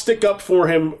 what I'll stick up for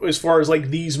him as far as like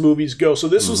these movies go. So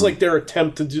this was like their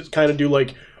attempt to just kind of do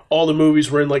like all the movies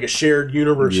were in like a shared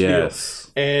universe Yes.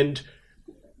 deal. And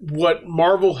what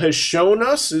Marvel has shown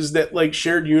us is that like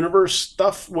shared universe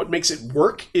stuff, what makes it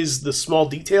work is the small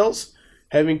details,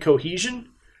 having cohesion,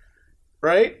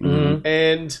 right? Mm-hmm.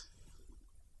 And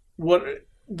what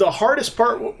the hardest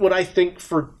part, what I think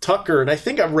for Tucker, and I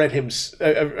think I've read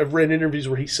interviews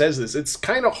where he says this, it's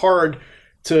kind of hard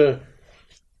to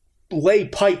lay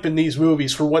pipe in these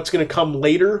movies for what's going to come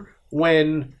later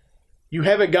when you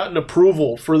haven't gotten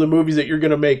approval for the movies that you're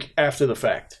going to make after the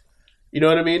fact. You know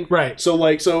what I mean? Right. So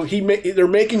they're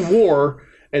making War,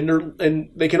 and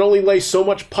they can only lay so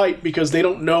much pipe because they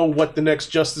don't know what the next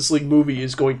Justice League movie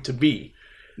is going to be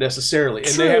necessarily,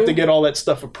 and they have to get all that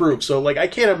stuff approved. So like I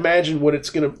can't imagine what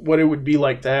it would be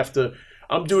like to have to.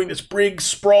 I'm doing this big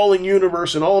sprawling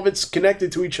universe, and all of it's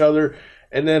connected to each other,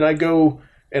 and then I go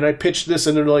and I pitch this,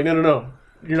 and they're like, no,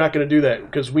 you're not going to do that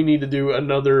because we need to do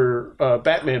another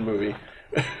Batman movie.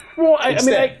 Well, I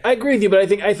mean, I agree with you, but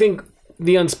I think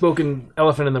the unspoken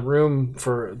elephant in the room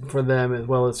for them, as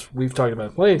well as we've talked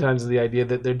about plenty of times, is the idea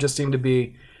that there just seemed to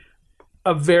be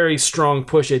a very strong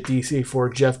push at DC for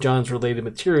Jeff Johns related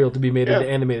material to be made into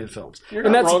animated films. You're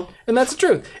not wrong. And that's the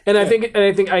truth. And I think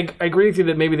I agree with you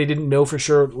that maybe they didn't know for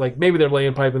sure, like maybe they're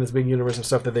laying pipe in this big universe of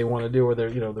stuff that they want to do, or they're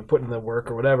putting in the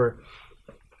work or whatever,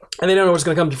 and they don't know what's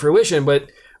going to come to fruition.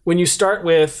 But when you start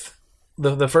with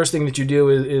the first thing that you do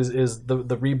is the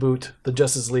reboot, the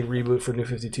Justice League reboot for New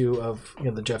 52 of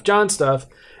the Jeff Johns stuff,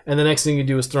 and the next thing you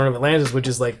do is Throne of Atlantis, which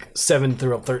is like 7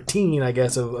 through 13, I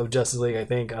guess, of Justice League. I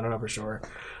think, I don't know for sure,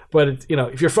 but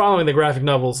if you're following the graphic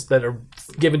novels that are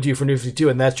given to you for New 52,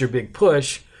 and that's your big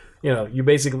push,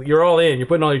 you're all in. You're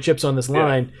putting all your chips on this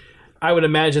line. I would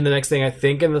imagine the next thing I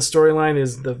think in the storyline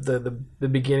is the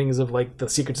beginnings of like the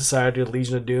Secret Society or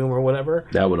Legion of Doom or whatever.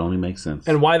 That would only make sense.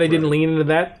 And why they didn't lean into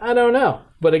that, I don't know.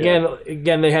 But again,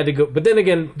 they had to go. But then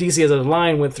again, DC as a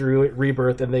line went through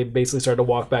Rebirth, and they basically started to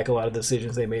walk back a lot of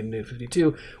decisions they made in New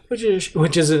 52, which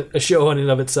is a show in and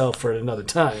of itself for another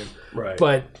time. Right.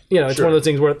 But it's one of those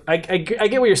things where I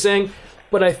get what you're saying,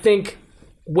 but I think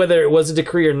whether it was a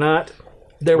decree or not,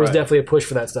 there was definitely a push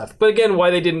for that stuff. But again, why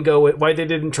they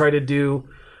didn't try to do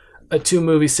a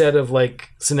 2-movie set of like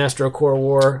Sinestro Corps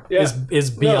War is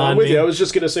beyond me. I was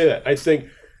just going to say that. I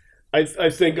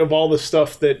think of all the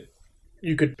stuff that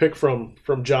you could pick from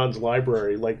John's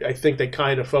library, like I think they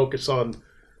kind of focus on,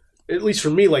 at least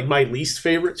for me, like my least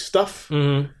favorite stuff.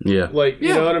 Mm-hmm. Yeah. Like, you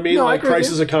know what I mean? No, like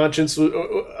Crisis of Conscience,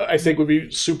 I think would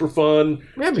be super fun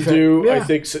to do. Yeah. I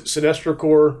think Sinestro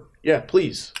Corps,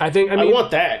 please. I want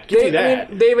that. Give me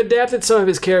that. They've adapted some of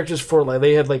his characters for like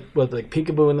they had like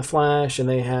Peekaboo in the Flash, and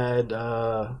they had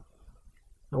I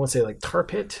want to say like Tar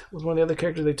Pit was one of the other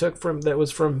characters they took from Gert?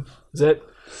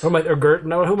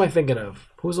 No, who am I thinking of?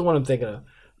 Who's the one I'm thinking of?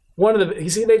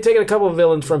 They've taken a couple of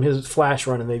villains from his Flash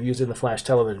run and they've used it in the Flash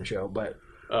television show, but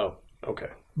okay.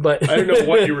 But I didn't know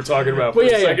what you were talking about for a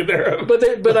second there.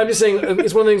 But I'm just saying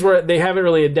it's one of the things where they haven't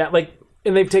really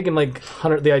and they've taken like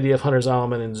the idea of Hunter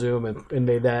Zolomon and Zoom and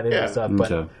made that into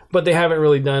stuff, but they haven't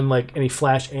really done like any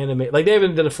Flash animate. Like they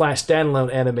haven't done a Flash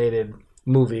standalone animated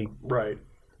movie, right,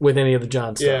 with any of the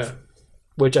John stuff.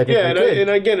 Which I think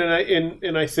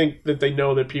and I think that they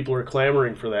know that people are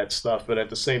clamoring for that stuff, but at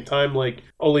the same time, like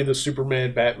only the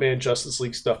Superman, Batman, Justice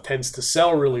League stuff tends to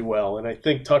sell really well, and I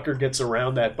think Tucker gets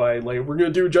around that by like we're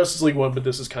gonna do a Justice League one, but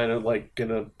this is kind of like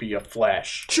gonna be a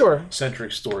Flash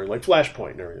centric story, like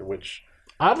Flashpoint and everything. Which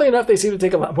oddly enough, they seem to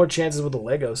take a lot more chances with the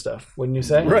Lego stuff. Wouldn't you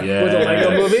say? Right. With the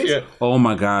Lego movies. Yeah. Oh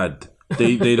my God.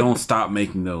 They don't stop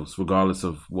making those, regardless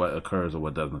of what occurs or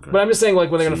what doesn't occur. But I'm just saying, like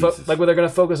when they're gonna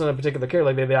focus on a particular character,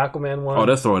 like they had the Aquaman one. Oh,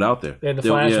 they'll throw it out there. They had the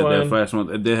Flash one. Yeah, the Flash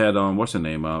one. They had what's her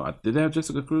name? Did they have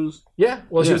Jessica Cruz? Yeah.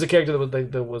 Well, she was a character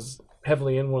that was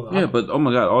heavily in one of the. Yeah, but oh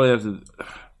my God, all they have to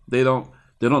they don't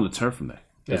deter from that.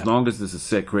 Yeah. As long as this is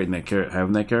set creating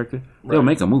having that character, they'll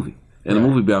make a movie, and the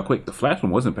movie will be out quick. The Flash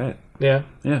one wasn't bad. Yeah.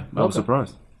 Yeah, I was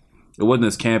surprised. It wasn't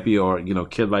as campy or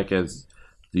kid-like as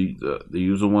the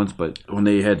usual ones, but when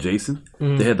they had Jason,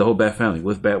 they had the whole Bat family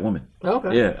with Batwoman.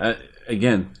 Okay. Yeah.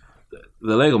 Again,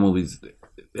 the Lego movies,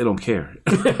 they don't care.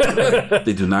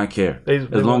 They do not care. As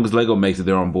long as Lego makes it,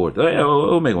 they're on board. Yeah,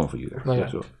 we'll make one for you there. Okay.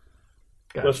 Sure.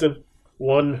 Gotcha. Listen,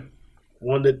 one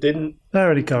that didn't. I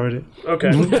already covered it.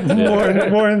 Okay.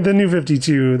 more in the New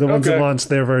 52, the ones that launched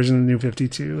their version of the New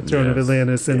 52, Throne of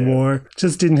Atlantis and more,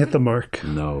 just didn't hit the mark.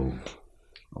 No.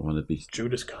 I want to be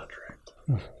Judas Contract.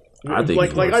 I think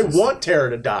I want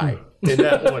Tara to die in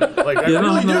that one. Like I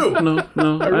really do.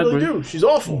 No, I really do. She's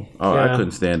awful. Oh, I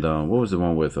couldn't stand. What was the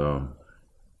one with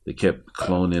they kept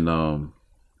cloning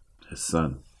his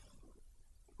son.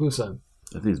 Whose son?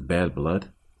 I think it's Bad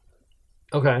Blood.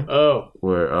 Okay. Oh,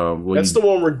 where that's the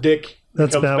one where Dick.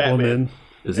 That's Batwoman. Batman.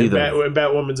 It's either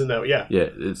Batwoman's in that. Yeah. Yeah,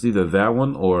 it's either that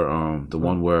one or the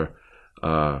one where.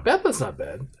 Bad Blood's not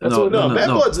bad. Bad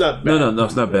Blood's not bad. No,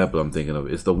 it's not Bad Blood. I'm thinking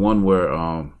of. It's the one where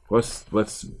what's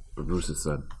Bruce's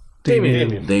son?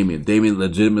 Damien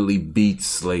legitimately beats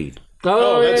Slade.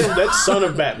 Oh, that's Son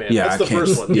of Batman. Yeah, that's the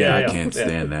first one. Yeah, I can't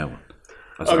stand that one.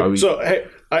 Okay, so hey,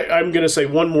 I'm going to say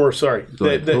one more. Sorry,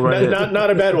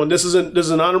 not a bad one. This is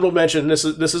an honorable mention. This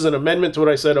is an amendment to what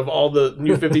I said of all the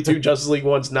New 52 Justice League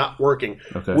ones not working,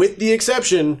 with the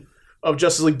exception of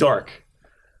Justice League Dark.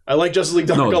 I like Justice League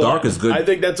Dark a lot. Dark is good. I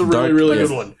think that's a really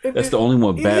good one. That's the only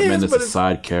one Batman is a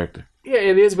side character. Yeah,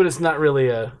 it is, but it's not really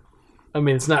a. I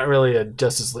mean, it's not really a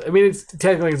Justice League. I mean, it's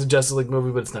technically a Justice League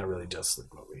movie, but it's not really a Justice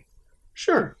League movie.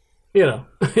 Sure. You know,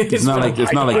 it's not like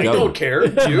I don't care.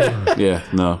 Do you? Yeah,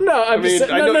 no. No, I mean,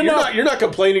 I know you're not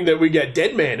complaining that we get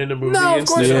Dead Man in the movie. No, of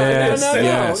course not.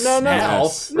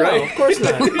 Yes. No, of course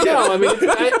not. No, I mean,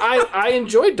 I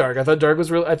enjoyed Dark. I thought Dark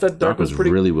was really. I thought Dark was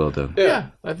pretty really well done.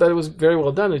 Yeah, I thought it was very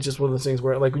well done. It's just one of those things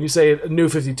where, like, when you say New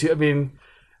 52, I mean,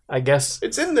 I guess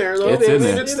it's in there though. It's in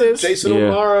there. It's the Jason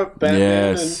O'Mara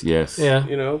Batman. Yes. Yeah.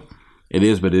 You know, it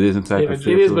is, but it isn't. It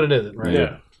is, but it isn't. Right.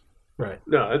 Yeah. Right.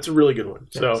 No, it's a really good one.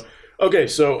 So. Okay,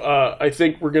 so I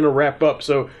think we're going to wrap up.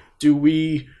 So do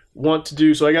we want to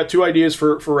do... So I got two ideas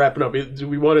for wrapping up. Do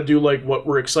we want to do like what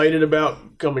we're excited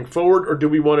about coming forward, or do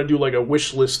we want to do like a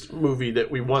wish list movie that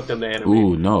we want them to animate?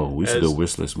 Ooh, no. We should do a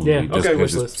wish list movie. Yeah. Okay,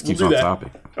 wish list. Keeps on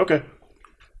topic. Okay.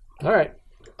 All right.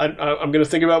 I'm going to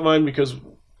think about mine because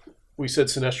we said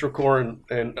Sinestro Corps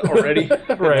and already. Right.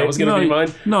 That was going to be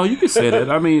mine. No, you can say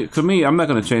that. I mean, to me, I'm not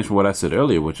going to change from what I said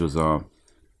earlier, which was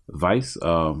Vice...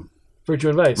 Virtue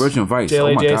and Vice.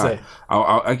 Oh my God!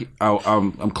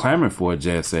 I'm clamoring for a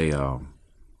JSA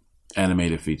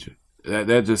animated feature.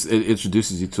 That just it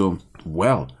introduces you to him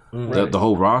well. The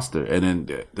whole roster, and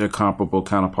then they're comparable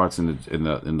counterparts in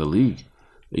the league.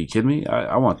 Are you kidding me?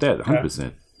 I want that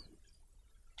 100%.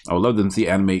 I would love to see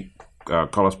animate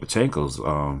Carlos Pachenko's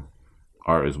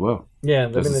art as well. Yeah,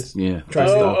 you're talking.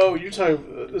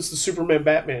 This is the Superman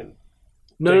Batman.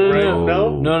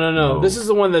 No. This is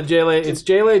the one that JLA. It's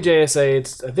JLA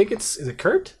JSA. Is it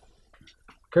Kurt?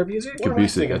 Kurt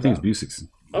Busiek? I think it's Busiek.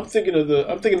 I'm thinking of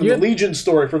the Legion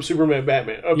story from Superman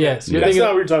Batman. Okay. Yes, that's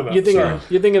not what you're talking about.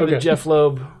 You're thinking of the Jeff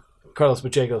Loeb, Carlos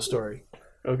Pacheco story.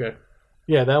 Okay.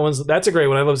 Yeah, that's a great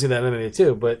one. I'd love to see that animated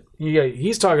too. But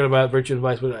he's talking about Virtue and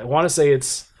Vice. But I want to say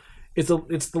it's the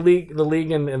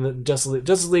league and the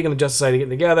Justice League and the Justice Society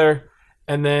getting together,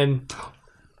 and then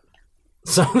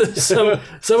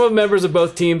some members of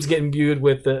both teams get imbued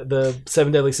with the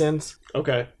 7 deadly sins.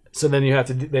 Okay. So then they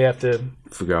have to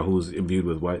figure out who's imbued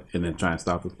with what, and then try and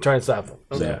stop them.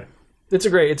 Okay. Yeah. It's a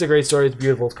great story. It's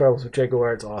beautiful. It's Carlos Pacheco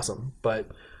art. It's awesome. But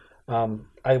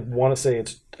I want to say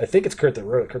I think it's Kurt that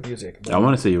wrote it, Kurt Busiek. I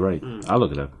want to say you're right. I'll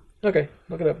look it up. Okay,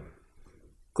 look it up.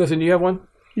 Clifton, do you have one?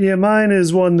 Yeah, mine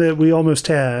is one that we almost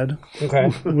had. Okay.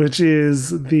 Which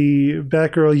is the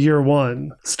Batgirl Year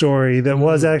One story that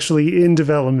was actually in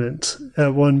development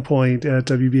at one point at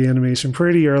WB Animation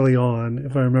pretty early on,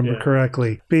 if I remember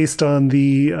correctly, based on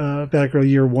the Batgirl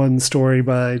Year One story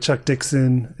by Chuck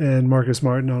Dixon and Marcus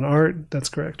Martin on art. That's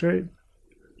correct, right?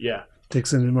 Yeah.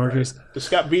 Dixon and Marcus. Right. The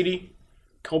Scott Beatty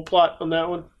co-plot on that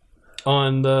one?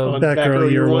 On the Batgirl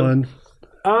Year One.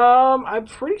 I'm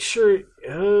pretty sure.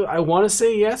 I want to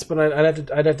say yes, but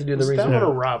I'd have to do the research. That one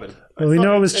or Robin? Well, we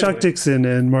know it was Chuck Dixon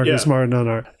and Marcus Martin on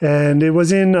art, and it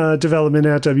was in development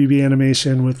at WB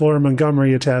Animation with Laura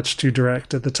Montgomery attached to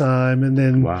direct at the time, and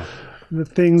then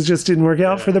things just didn't work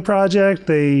out for the project.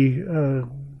 They I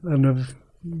don't know.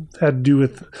 Had to do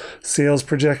with sales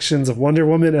projections of Wonder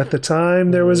Woman at the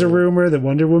time. There was a rumor that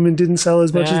Wonder Woman didn't sell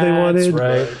as much as they wanted.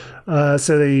 Right.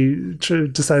 So they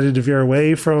decided to veer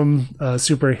away from a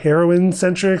super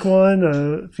heroine-centric one,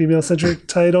 a female-centric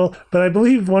title. But I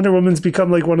believe Wonder Woman's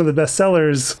become like one of the best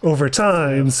sellers over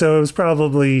time. So it was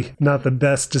probably not the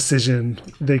best decision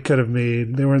they could have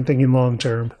made. They weren't thinking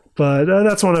long-term. But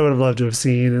that's one I would have loved to have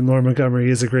seen. And Laura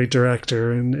Montgomery is a great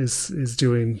director and is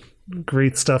doing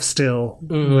great stuff still.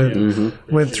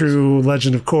 Went through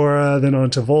Legend of Korra, then on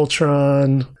to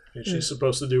Voltron. And she's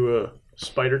supposed to do a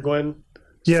Spider-Gwen.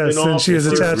 Yes, and she was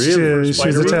attached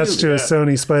to a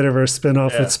Sony Spider-Verse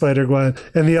spin-off with Spider-Gwen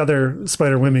and the other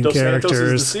Spider-Women characters.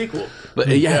 Santos is the sequel. But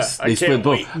they split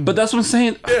both. But that's what I'm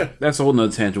saying. Yeah. That's a whole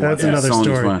nother tangent. That's another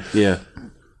story. One. Yeah.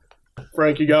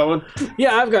 Frank, you got one?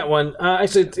 Yeah, I've got one.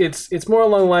 Actually, it's more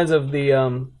along the lines of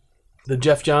the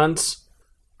Jeff Johns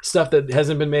stuff that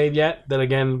hasn't been made yet. That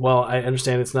again, well, I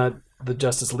understand it's not the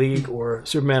Justice League or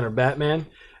Superman or Batman.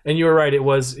 And you were right.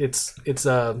 It's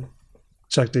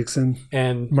Chuck Dixon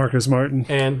and Marcus Martin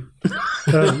and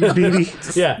Beatty.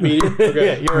 Yeah, Beatty. Okay.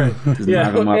 Yeah, you're right.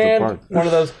 And one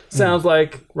of those sounds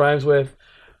like rhymes with,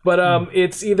 but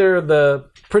it's either the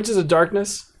Princes of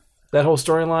Darkness, that whole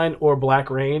storyline, or Black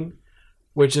Reign,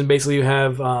 which is basically you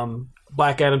have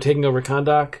Black Adam taking over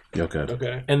Kahndaq.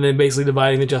 Okay. And then basically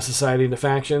dividing the Justice Society into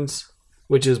factions,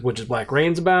 which is Black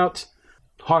Reign's about.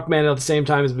 Hawkman at the same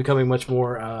time is becoming much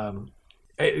more.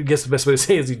 I guess the best way to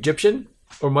say is Egyptian.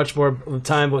 Or much more of the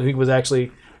time when he was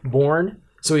actually born.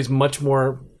 So he's much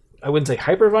more, I wouldn't say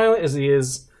hyper violent as he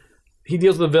is. He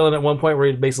deals with a villain at one point where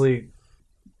he basically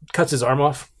cuts his arm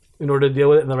off in order to deal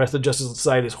with it, and the rest of the Justice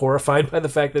Society is horrified by the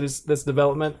fact that it's this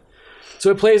development.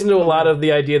 So it plays into a lot of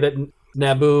the idea that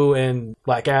Naboo and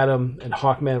Black Adam and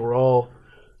Hawkman were all,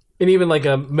 and even like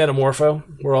a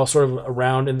Metamorpho, were all sort of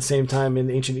around in the same time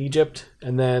in ancient Egypt.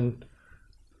 And then,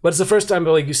 but it's the first time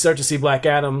like you start to see Black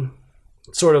Adam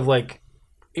sort of like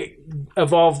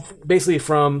evolve basically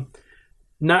from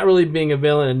not really being a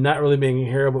villain and not really being a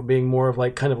hero, but being more of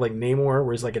like kind of like Namor,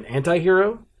 where he's like an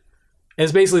anti-hero. And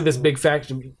it's basically this big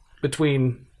faction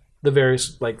between the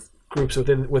various like groups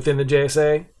within the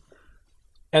JSA.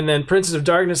 And then Princes of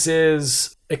Darkness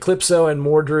is Eclipso and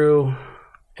Mordru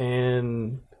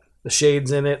and the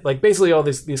Shades in it. Like basically all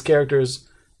these characters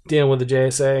dealing with the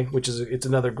JSA, which is it's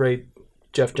another great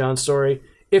Jeff Johns story.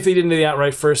 If he didn't do the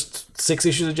outright first 6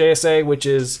 issues of JSA, which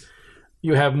is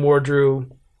you have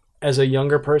Mordru as a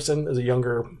younger person, as a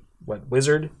younger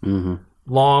wizard,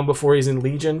 long before he's in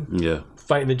Legion,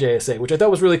 fighting the JSA, which I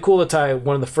thought was really cool to tie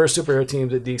one of the first superhero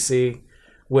teams at DC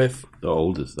with the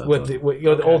oldest,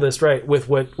 the oldest, right? With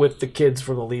the kids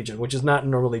from the Legion, which is not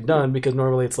normally done because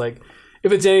normally it's like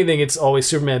if it's anything, it's always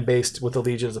Superman based with the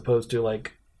Legion as opposed to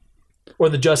like or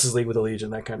the Justice League with the Legion,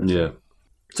 that kind of thing.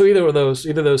 So either of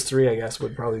those three, I guess,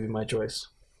 would probably be my choice.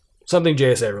 Something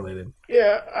JSA related.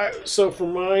 Yeah, so for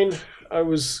mine, I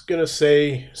was going to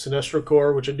say Sinestro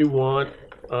Corps, which I do want.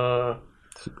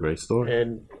 It's a great story.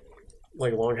 And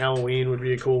like Long Halloween would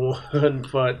be a cool one,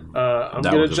 but I'm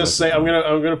going to just say I'm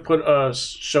going to put a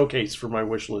showcase for my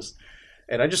wish list.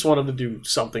 And I just want him to do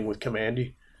something with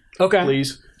Commandy. Okay.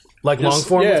 Please. Like long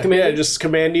form with Commandy? Yeah, just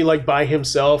Commandy like by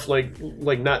himself, like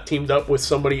not teamed up with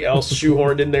somebody else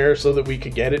shoehorned in there so that we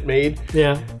could get it made.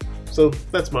 Yeah. So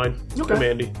that's mine. Okay.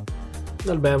 Commandy.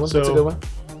 Not a bad one. That's a good one.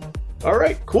 All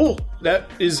right, cool. That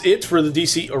is it for the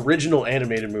DC original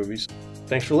animated movies.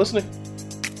 Thanks for listening.